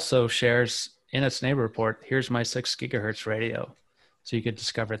that also shares in its neighbor report, here's my 6 gigahertz radio. So you could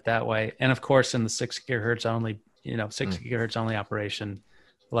discover it that way. And of course, in the 6 gigahertz only, 6 gigahertz only operation,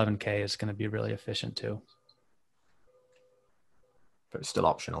 11K is going to be really efficient too. But it's still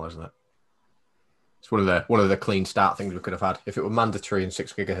optional, isn't it? It's one of the clean start things we could have had. If it were mandatory in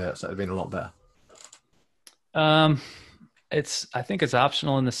 6 gigahertz, that'd have been a lot better. I think it's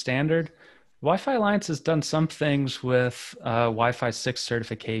optional in the standard. Wi-Fi Alliance has done some things with Wi-Fi 6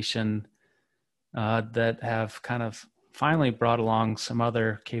 certification that have kind of finally brought along some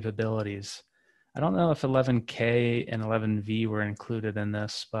other capabilities. I don't know if 11K and 11V were included in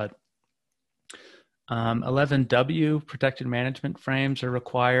this, but 11W protected management frames are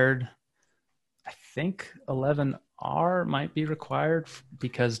required. I think 11R might be required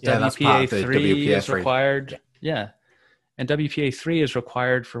because WPA3 is required. Yeah. And WPA3 is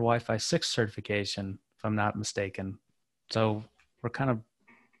required for Wi-Fi 6 certification, if I'm not mistaken. So we're kind of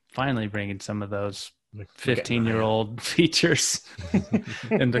finally bringing some of those 15-year-old features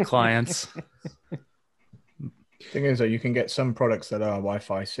into clients. Thing is, though, you can get some products that are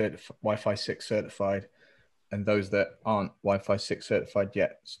Wi-Fi 6 certified, and those that aren't Wi-Fi 6 certified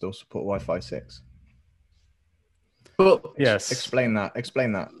yet still support Wi-Fi 6. But yes, explain that.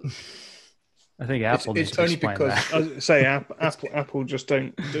 I think Apple needs to explain that. I was say Apple just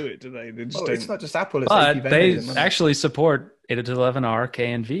don't do it, do they? They just don't. It's not just Apple. It's but they actually support 802.11r,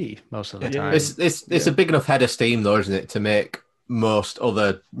 K, and V most of the time. It's a big enough head of steam, though, isn't it, to make most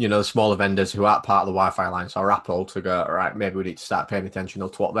other, smaller vendors who aren't part of the Wi-Fi Alliance or Apple to go, all right, maybe we need to start paying attention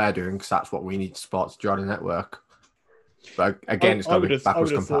to what they're doing because that's what we need to support to join the network. But again, it's got to be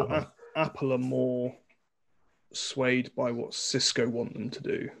backwards compatible. Apple are more swayed by what Cisco want them to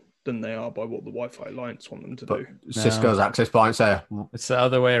do than they are by what the Wi-Fi Alliance want them to do. Cisco's access points there. It's the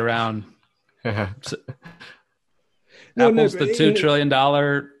other way around. Apple's the $2 trillion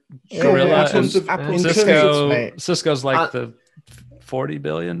gorilla, and Cisco's like the $40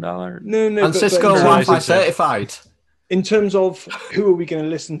 billion. No, and Cisco Wi-Fi certified. In terms of who are we going to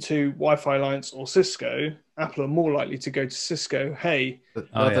listen to, Wi-Fi Alliance or Cisco, Apple are more likely to go to Cisco. Hey,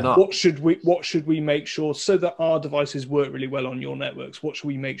 what should we make sure so that our devices work really well on your networks? What should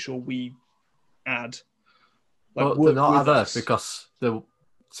we make sure we add? But they're not others because the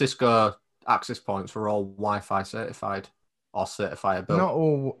Cisco access points are all Wi-Fi certified or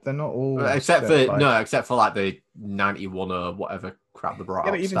certifiable. They're not all. Except for like the 91 or whatever crap they brought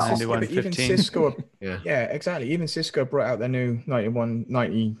out. Even Cisco. Yeah, exactly. Even Cisco brought out their new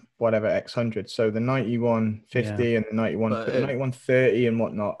 90 whatever X100. So the 9150 and the 9130 and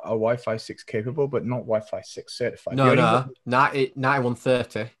whatnot are Wi-Fi 6 capable, but not Wi-Fi 6 certified.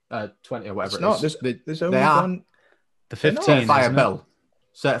 9130, 20 or whatever. There's only one. The 15 certifiable.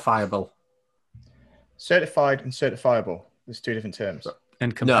 Certified and certifiable. There's two different terms.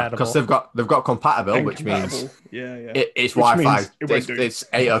 and No, compatible. because they've got compatible, And which compatible. means Yeah. it's Which Wi-Fi. means it won't do. It's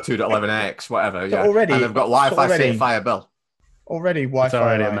 802.11x, whatever. So Yeah, already- and they've got so Wi-Fi already- certifiable. Already Wi-Fi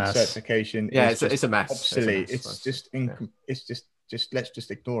already a line mess. certification. Yeah, is it's just a mess. obsolete. It's a mess. It's just let's just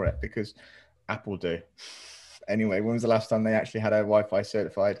ignore it because Apple do. Anyway, when was the last time they actually had a Wi-Fi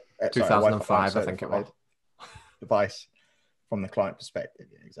certified? 2005, I think it was. Device from the client perspective.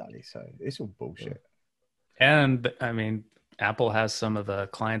 Yeah, exactly. So it's all bullshit. And I mean, Apple has some of the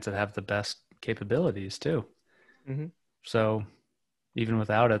clients that have the best capabilities too. Mm-hmm. So even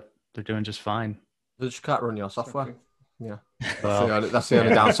without it, they're doing just fine. They just can't run your software. Yeah, Well, that's the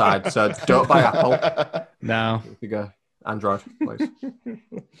only downside. So don't buy Apple. no. If you go Android, please.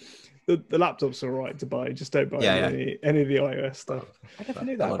 The laptop's all right to buy. Just don't buy any of the iOS stuff. I never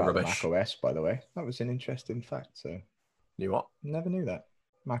knew A that lot of about rubbish. Mac OS, by the way. That was an interesting fact. So You what? never knew that.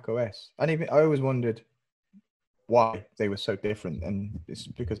 Mac OS. I always wondered why they were so different, and it's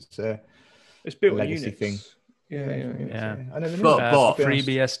because it's a It's built on legacy Unix. thing. Yeah. I never knew But- that. but- to be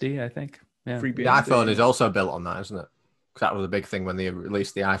Free honest. BSD, I think. Yeah. Free The BSD. iPhone is also built on that, isn't it? Because that was a big thing when they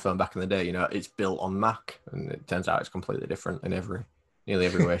released the iPhone back in the day. You know, it's built on Mac, and it turns out it's completely different in nearly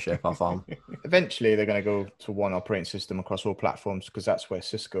every way, shape, or form. Eventually, they're going to go to one operating system across all platforms because that's where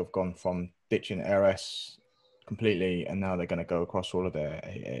Cisco have gone from ditching RS completely, and now they're going to go across all of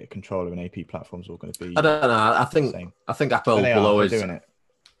their controller and AP platforms. All going to be. I don't know. I Same. think Apple And they will are. always They're doing it.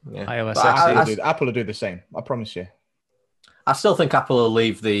 Yeah. iOS But XE. Apple will do the same. I promise you. I still think Apple will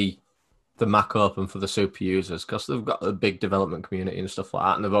leave the Mac open for the super users because they've got a big development community and stuff like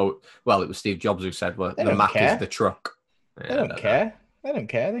that. And it was Steve Jobs who said, "Well, They the don't Mac care. is the truck." They Yeah, I don't care. They don't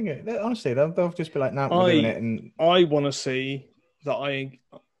care. Honestly, they'll just be like, "No, we're doing it." And I want to see that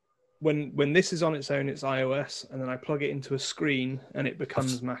when this is on its own, it's iOS, and then I plug it into a screen and it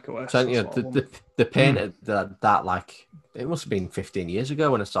becomes Mac OS. So, you That's know, what I want. the painted that like it must have been 15 years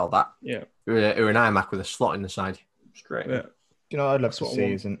ago when I saw that. Yeah. Or an iMac with a slot in the side. Straight. Yeah. you know, what I'd love That's to what I see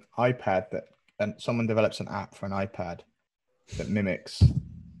want. is an iPad and someone develops an app for an iPad that mimics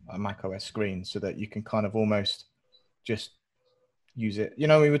a Mac OS screen, so that you can kind of almost just use it. You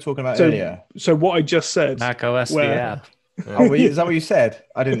know, we were talking about earlier. So what I just said. Mac OS, the Where- app. Oh, is that what you said?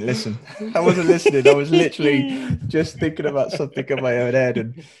 I didn't listen. I wasn't listening. I was literally just thinking about something in my own head.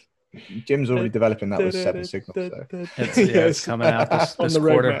 And Jim's already developing that with 7 Signal. So. It's coming out this on the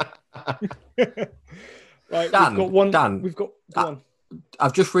quarter. roadmap. Right, Dan, we've got one. Dan, We've got one.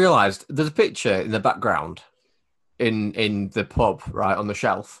 I've just realised there's a picture in the background in the pub, right, on the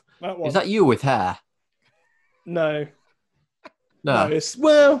shelf. That one. Is that you with hair? No. No. No,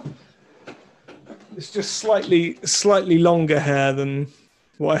 it's just slightly longer hair than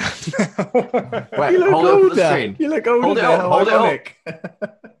what I have now. Wait, You look hold it up for the older. screen. You look older. Hold it there. up, How hold it up. ironic.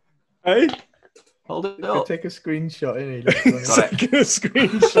 Hey, Hold it You up. could take a screenshot. Innit? Got it. taking a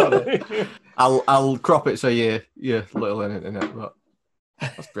screenshot. I'll crop it so you're little in it, but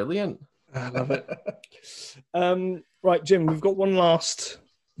that's brilliant. I love it. Right, Jim, we've got one last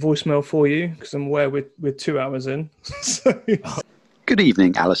voicemail for you because I'm aware we're 2 hours in. So, Good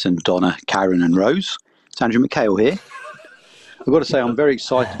evening, Alison, Donna, Karen, and Rose. It's Andrew McHale here. I've got to say, I'm very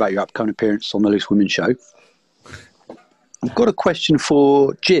excited about your upcoming appearance on the Loose Women Show. I've got a question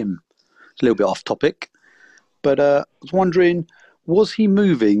for Jim. It's a little bit off topic, but I was wondering, was he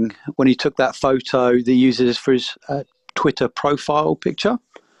moving when he took that photo that he uses for his Twitter profile picture,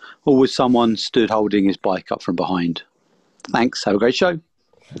 or was someone stood holding his bike up from behind? Thanks. Have a great show.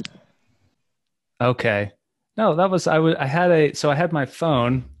 Okay. No, that was I had my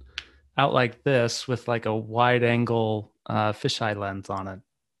phone out like this with like a wide angle fisheye lens on it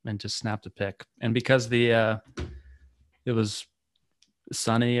and just snapped a pic. And because it was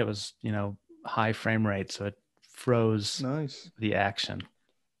sunny, it was, high frame rate, so it froze nice. the action.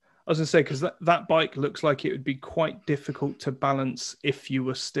 I was going to say, because that bike looks like it would be quite difficult to balance if you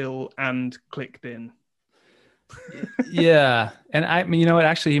were still and clicked in. Yeah. And I mean, you know what?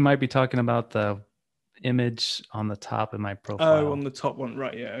 Actually, he might be talking about the image on the top of my profile. Oh, on the top one.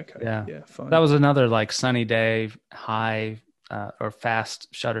 Right. Yeah. Okay. Yeah. Yeah. Fine. That was another like sunny day, high or fast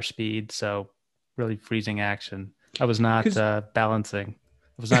shutter speed. So really freezing action. I was not balancing.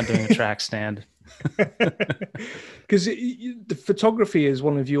 I was not doing a track stand. Because the photography is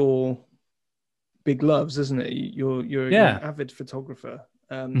one of your big loves, isn't it? You're an avid photographer.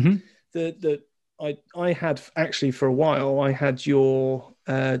 I had actually for a while, I had your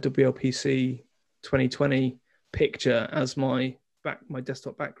WLPC 2020 picture as my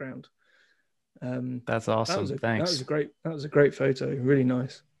desktop background. That's awesome. Thanks. That was a great photo. Really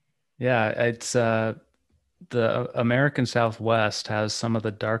nice. Yeah, it's the American Southwest has some of the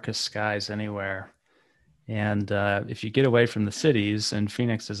darkest skies anywhere, And if you get away from the cities, and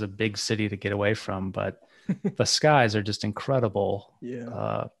Phoenix is a big city to get away from, but the skies are just incredible.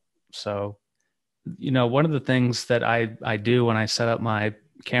 Yeah. So, one of the things that I do when I set up my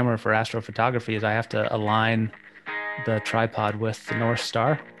camera for astrophotography is I have to align the tripod with the North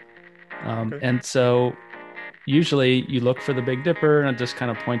Star. And so usually you look for the Big Dipper and it just kind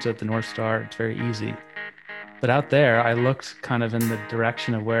of points at the North Star. It's very easy. But out there, I looked kind of in the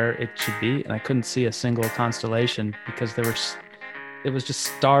direction of where it should be, and I couldn't see a single constellation because it was just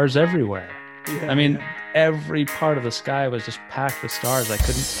stars everywhere. Yeah, I mean, every part of the sky was just packed with stars. I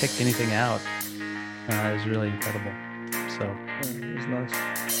couldn't pick anything out. It was really incredible. So it was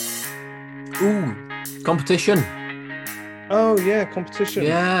nice. Ooh, competition. Oh yeah, competition.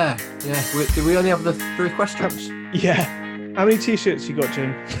 Yeah. Do we only have the 3 questions? Yeah. How many t-shirts you got,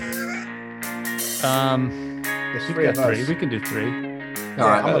 Jim? There's 3 of us. We can do 3. All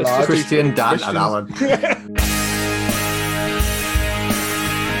right, I'm allowed. Christian, Dan, and Alan.